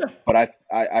 Yeah. But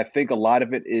I think a lot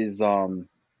of it is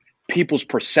people's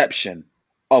perception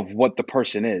of what the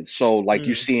person is. So like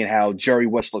you're seeing how Jerry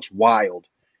West looks wild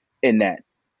in that,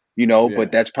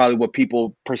 but that's probably what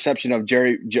people perception of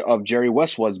Jerry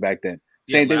West was back then.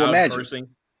 Same thing with Magic. Cursing.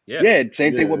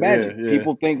 Same thing with Magic. Yeah.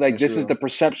 People think like this is the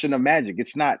perception of Magic.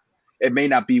 It's not. It may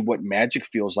not be what Magic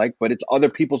feels like, but it's other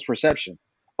people's perception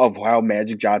of how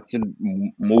Magic Johnson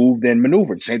moved and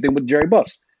maneuvered. Same thing with Jerry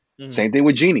Buss. Same thing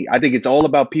with Jeannie. I think it's all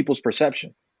about people's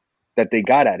perception that they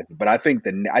got out of it. But I think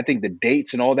the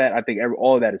dates and all that, I think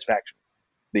all of that is factual.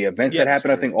 The events that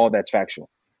happened, I think all that's factual.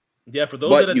 Yeah, for those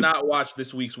that have not watched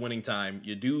this week's Winning Time,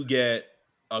 you do get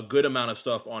a good amount of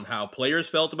stuff on how players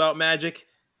felt about Magic,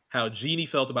 how Jeannie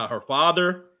felt about her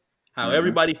father, how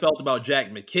everybody felt about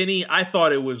Jack McKinney. I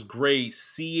thought it was great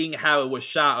seeing how it was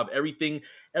shot of everything,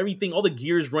 all the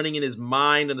gears running in his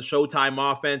mind and the Showtime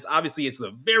offense. Obviously, it's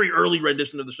the very early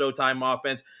rendition of the Showtime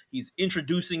offense. He's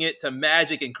introducing it to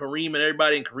Magic and Kareem and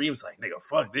everybody, and Kareem's like, nigga,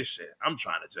 fuck this shit. I'm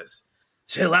trying to just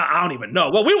chill out. I don't even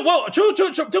know.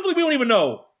 Truthfully, we don't even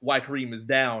know why Kareem is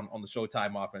down on the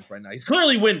Showtime offense right now. He's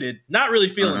clearly winded, not really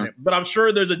feeling it, but I'm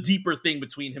sure there's a deeper thing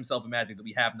between himself and Magic that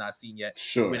we have not seen yet.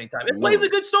 Sure. Winning Time. It plays a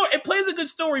good story. It plays a good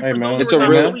story for man, those who are not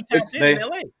really tapped in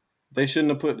LA. They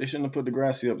shouldn't have put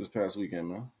Degrassi up this past weekend,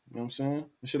 man. You know what I'm saying?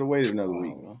 They should have waited another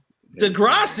week, man.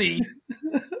 Degrassi?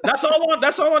 That's all on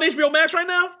HBO Max right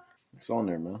now? It's on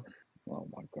there, man. Oh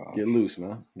my God. Get loose,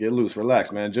 man. Get loose.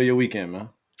 Relax, man. Enjoy your weekend, man.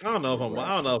 I don't know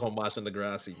if I'm watching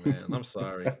Degrassi, man. I'm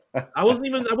sorry. I wasn't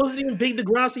even big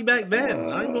Degrassi back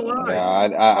then. I ain't gonna lie. Yeah,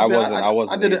 I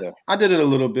wasn't. I did it a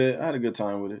little bit. I had a good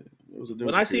time with it. It was a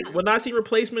different when I see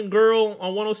Replacement Girl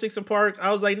on 106 in Park,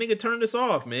 I was like, nigga, turn this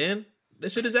off, man.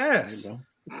 This shit is ass.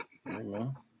 Hey,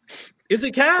 man. Is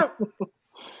it Cap?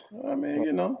 I mean,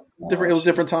 different. It was a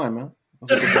different time, man.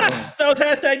 That was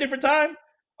hashtag different time.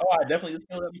 Oh, I definitely just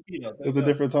let me see that. It was a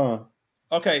different time.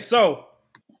 Okay, so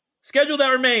schedule that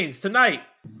remains tonight.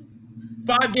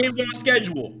 5 games on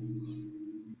schedule.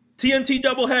 TNT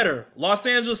doubleheader. Los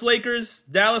Angeles Lakers,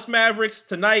 Dallas Mavericks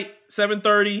tonight,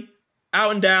 7:30.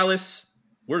 Out in Dallas.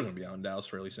 We're going to be out in Dallas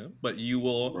fairly soon, but you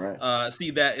will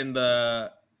see that in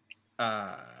the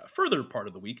further part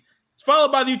of the week. It's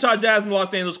followed by the Utah Jazz and the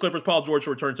Los Angeles Clippers. Paul George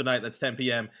will return tonight. That's 10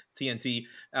 p.m. TNT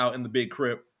out in the Big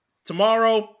Crib.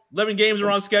 Tomorrow, 11 games are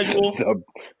on schedule.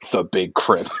 It's a big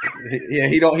crib. Yeah,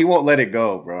 he won't let it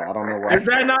go, bro. I don't know why. Is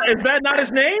that not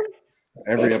his name?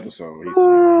 Every episode,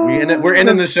 we're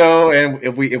ending the show, and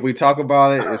if we talk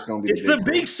about it, it's gonna be. It's the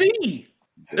Big C.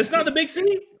 It's not the Big C.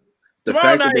 The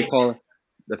fact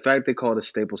they call the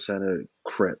Staples Center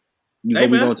Crib. We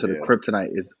going to the Crib tonight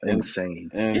is insane.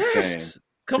 Yes.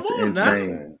 Come on,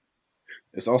 insane.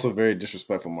 It's also very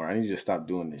disrespectful, Mark. I need you to stop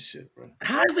doing this shit, bro.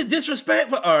 How is it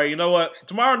disrespectful? All right, you know what?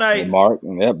 Tomorrow night. Mark,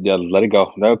 let it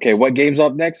go. Okay, what game's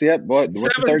up next? Yep, what's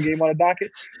the third game on the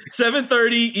docket?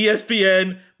 7:30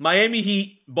 ESPN, Miami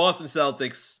Heat, Boston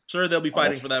Celtics. Sure, they'll be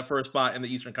fighting for that first spot in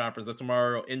the Eastern Conference. That's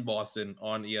tomorrow in Boston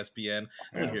on ESPN.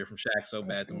 I'm going to hear from Shaq so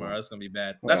bad tomorrow. That's going to be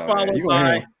bad. That's followed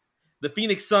by the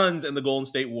Phoenix Suns and the Golden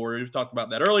State Warriors. We talked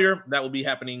about that earlier. That will be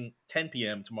happening 10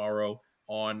 p.m. tomorrow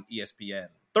on ESPN.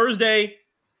 Thursday,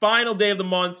 final day of the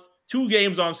month, 2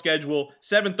 games on schedule,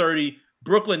 7:30,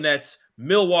 Brooklyn Nets,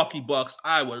 Milwaukee Bucks.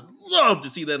 I would love to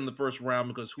see that in the first round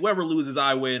because whoever loses,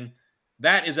 I win.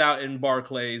 That is out in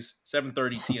Barclays,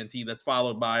 7:30 TNT. That's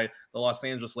followed by the Los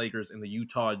Angeles Lakers and the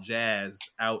Utah Jazz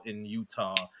out in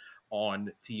Utah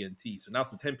on TNT. So now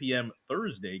it's the 10 p.m.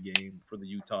 Thursday game for the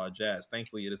Utah Jazz.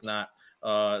 Thankfully, it is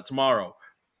not tomorrow.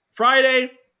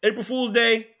 Friday, April Fool's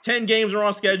Day, 10 games are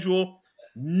on schedule.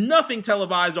 Nothing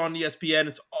televised on ESPN.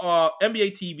 It's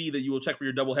NBA TV that you will check for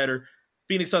your doubleheader.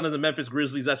 Phoenix Suns and the Memphis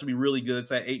Grizzlies. That should be really good.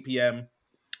 It's at 8 p.m.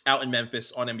 out in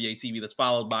Memphis on NBA TV. That's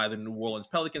followed by the New Orleans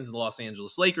Pelicans and the Los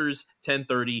Angeles Lakers,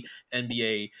 10:30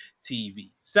 NBA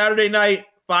TV. Saturday night,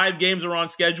 5 games are on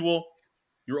schedule.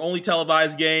 Your only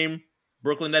televised game,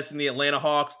 Brooklyn Nets and the Atlanta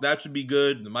Hawks. That should be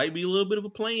good. There might be a little bit of a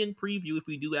play-in preview if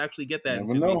we do actually get that in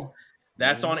 2 weeks.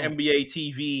 That's on NBA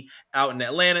TV out in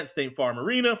Atlanta at State Farm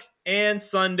Arena. And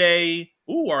Sunday,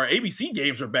 our ABC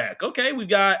games are back. Okay, we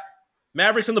got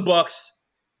Mavericks and the Bucks,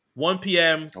 1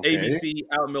 p.m. ABC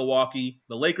out in Milwaukee.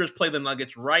 The Lakers play the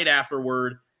Nuggets right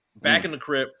afterward. Back in the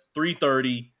crib,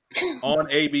 3:30 on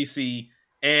ABC.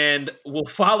 And we'll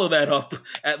follow that up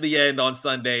at the end on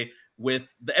Sunday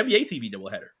with the NBA TV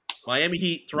doubleheader. Miami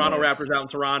Heat, Toronto Raptors out in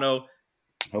Toronto.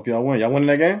 Hope y'all win. Y'all winning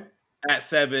that game? At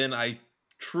 7. I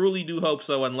truly do hope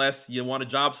so, unless you want to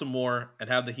job some more and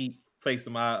have the Heat face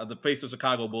the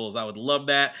Chicago Bulls. I would love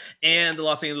that. And the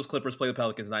Los Angeles Clippers play the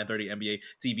Pelicans, 9:30 NBA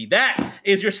TV. That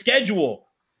is your schedule.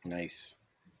 Nice.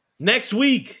 Next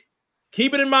week,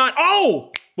 keep it in mind.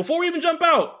 Oh, before we even jump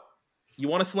out, you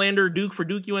want to slander Duke for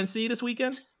Duke UNC this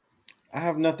weekend? I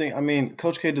have nothing. I mean,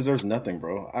 Coach K deserves nothing,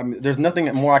 bro. I mean, there's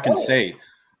nothing more I can say.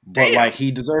 But, like,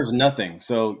 he deserves nothing.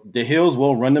 So, the Hills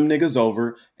will run them niggas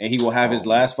over, and he will have his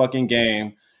last fucking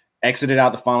game, exited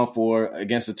out the Final Four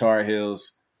against the Tar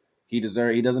Heels. He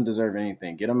doesn't deserve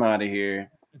anything. Get him out of here.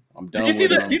 I'm done with him.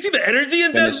 Did you see the energy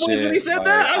in Jeff's voice when he said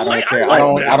that? I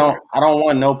don't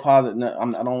want no positive. I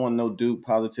don't want no Duke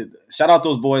positive. Shout out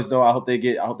those boys though. I hope they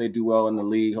do well in the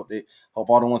league. Hope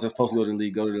all the ones that's supposed to go to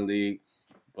the league.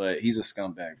 But he's a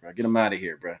scumbag, bro. Get him out of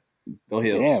here, bro. Go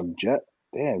Hills.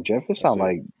 Damn, Jeff. It sounds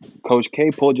like Coach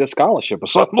K pulled your scholarship or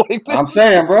something like that. I'm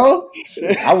saying, bro.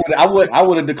 I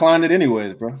would have declined it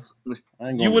anyways, bro.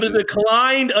 You would have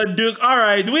declined a Duke. All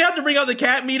right. Do we have to bring out the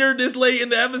cat meter this late in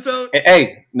the episode?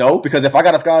 Hey, no, because if I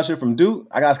got a scholarship from Duke,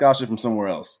 I got a scholarship from somewhere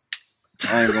else.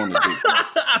 I ain't going to Duke.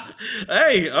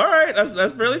 Hey, all right.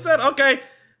 That's fairly said. Okay.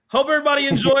 Hope everybody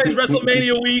enjoys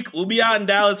WrestleMania week. We'll be out in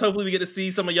Dallas. Hopefully we get to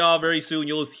see some of y'all very soon.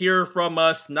 You'll hear from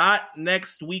us not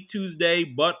next week Tuesday,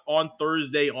 but on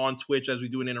Thursday on Twitch as we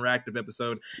do an interactive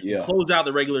episode. Yeah. Close out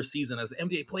the regular season as the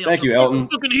NBA playoffs. Thank you, Elton.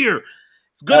 Looking here.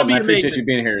 It's going to be amazing. I appreciate you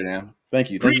being here, man.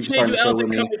 Thank you. Appreciate you, Elton,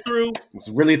 coming through. It's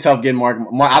really tough getting Mark.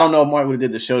 I don't know if Mark would have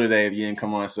did the show today if you didn't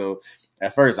come on. So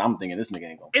at first, I'm thinking this nigga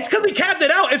ain't going to. It's because he capped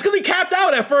it out. It's because he capped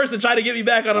out at first and tried to get me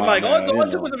back on the mic. All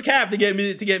it took was a cap to get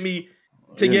me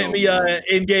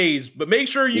engaged. But make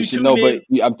sure you tune in.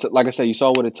 But like I said, you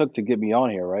saw what it took to get me on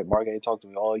here, right? Mark ain't talked to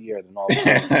me all year. And all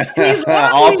He's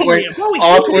lying. all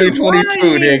 2022,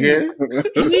 nigga.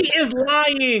 He is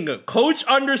lying. Coach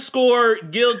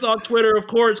 _Gilks on Twitter, of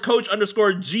course. Coach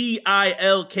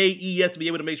 _GILKE. Yes, to be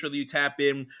able to make sure that you tap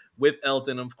in with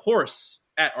Elton, of course,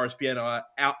 at RSPN.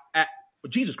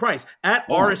 Jesus Christ, at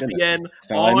RSPN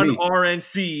on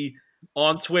RNC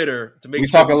on Twitter to make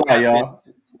sure we talk a lot, y'all.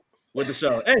 With the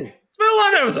show. Hey, it's been a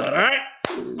long episode, all right?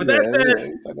 With that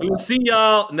said, we will see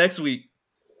y'all next week.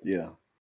 Yeah.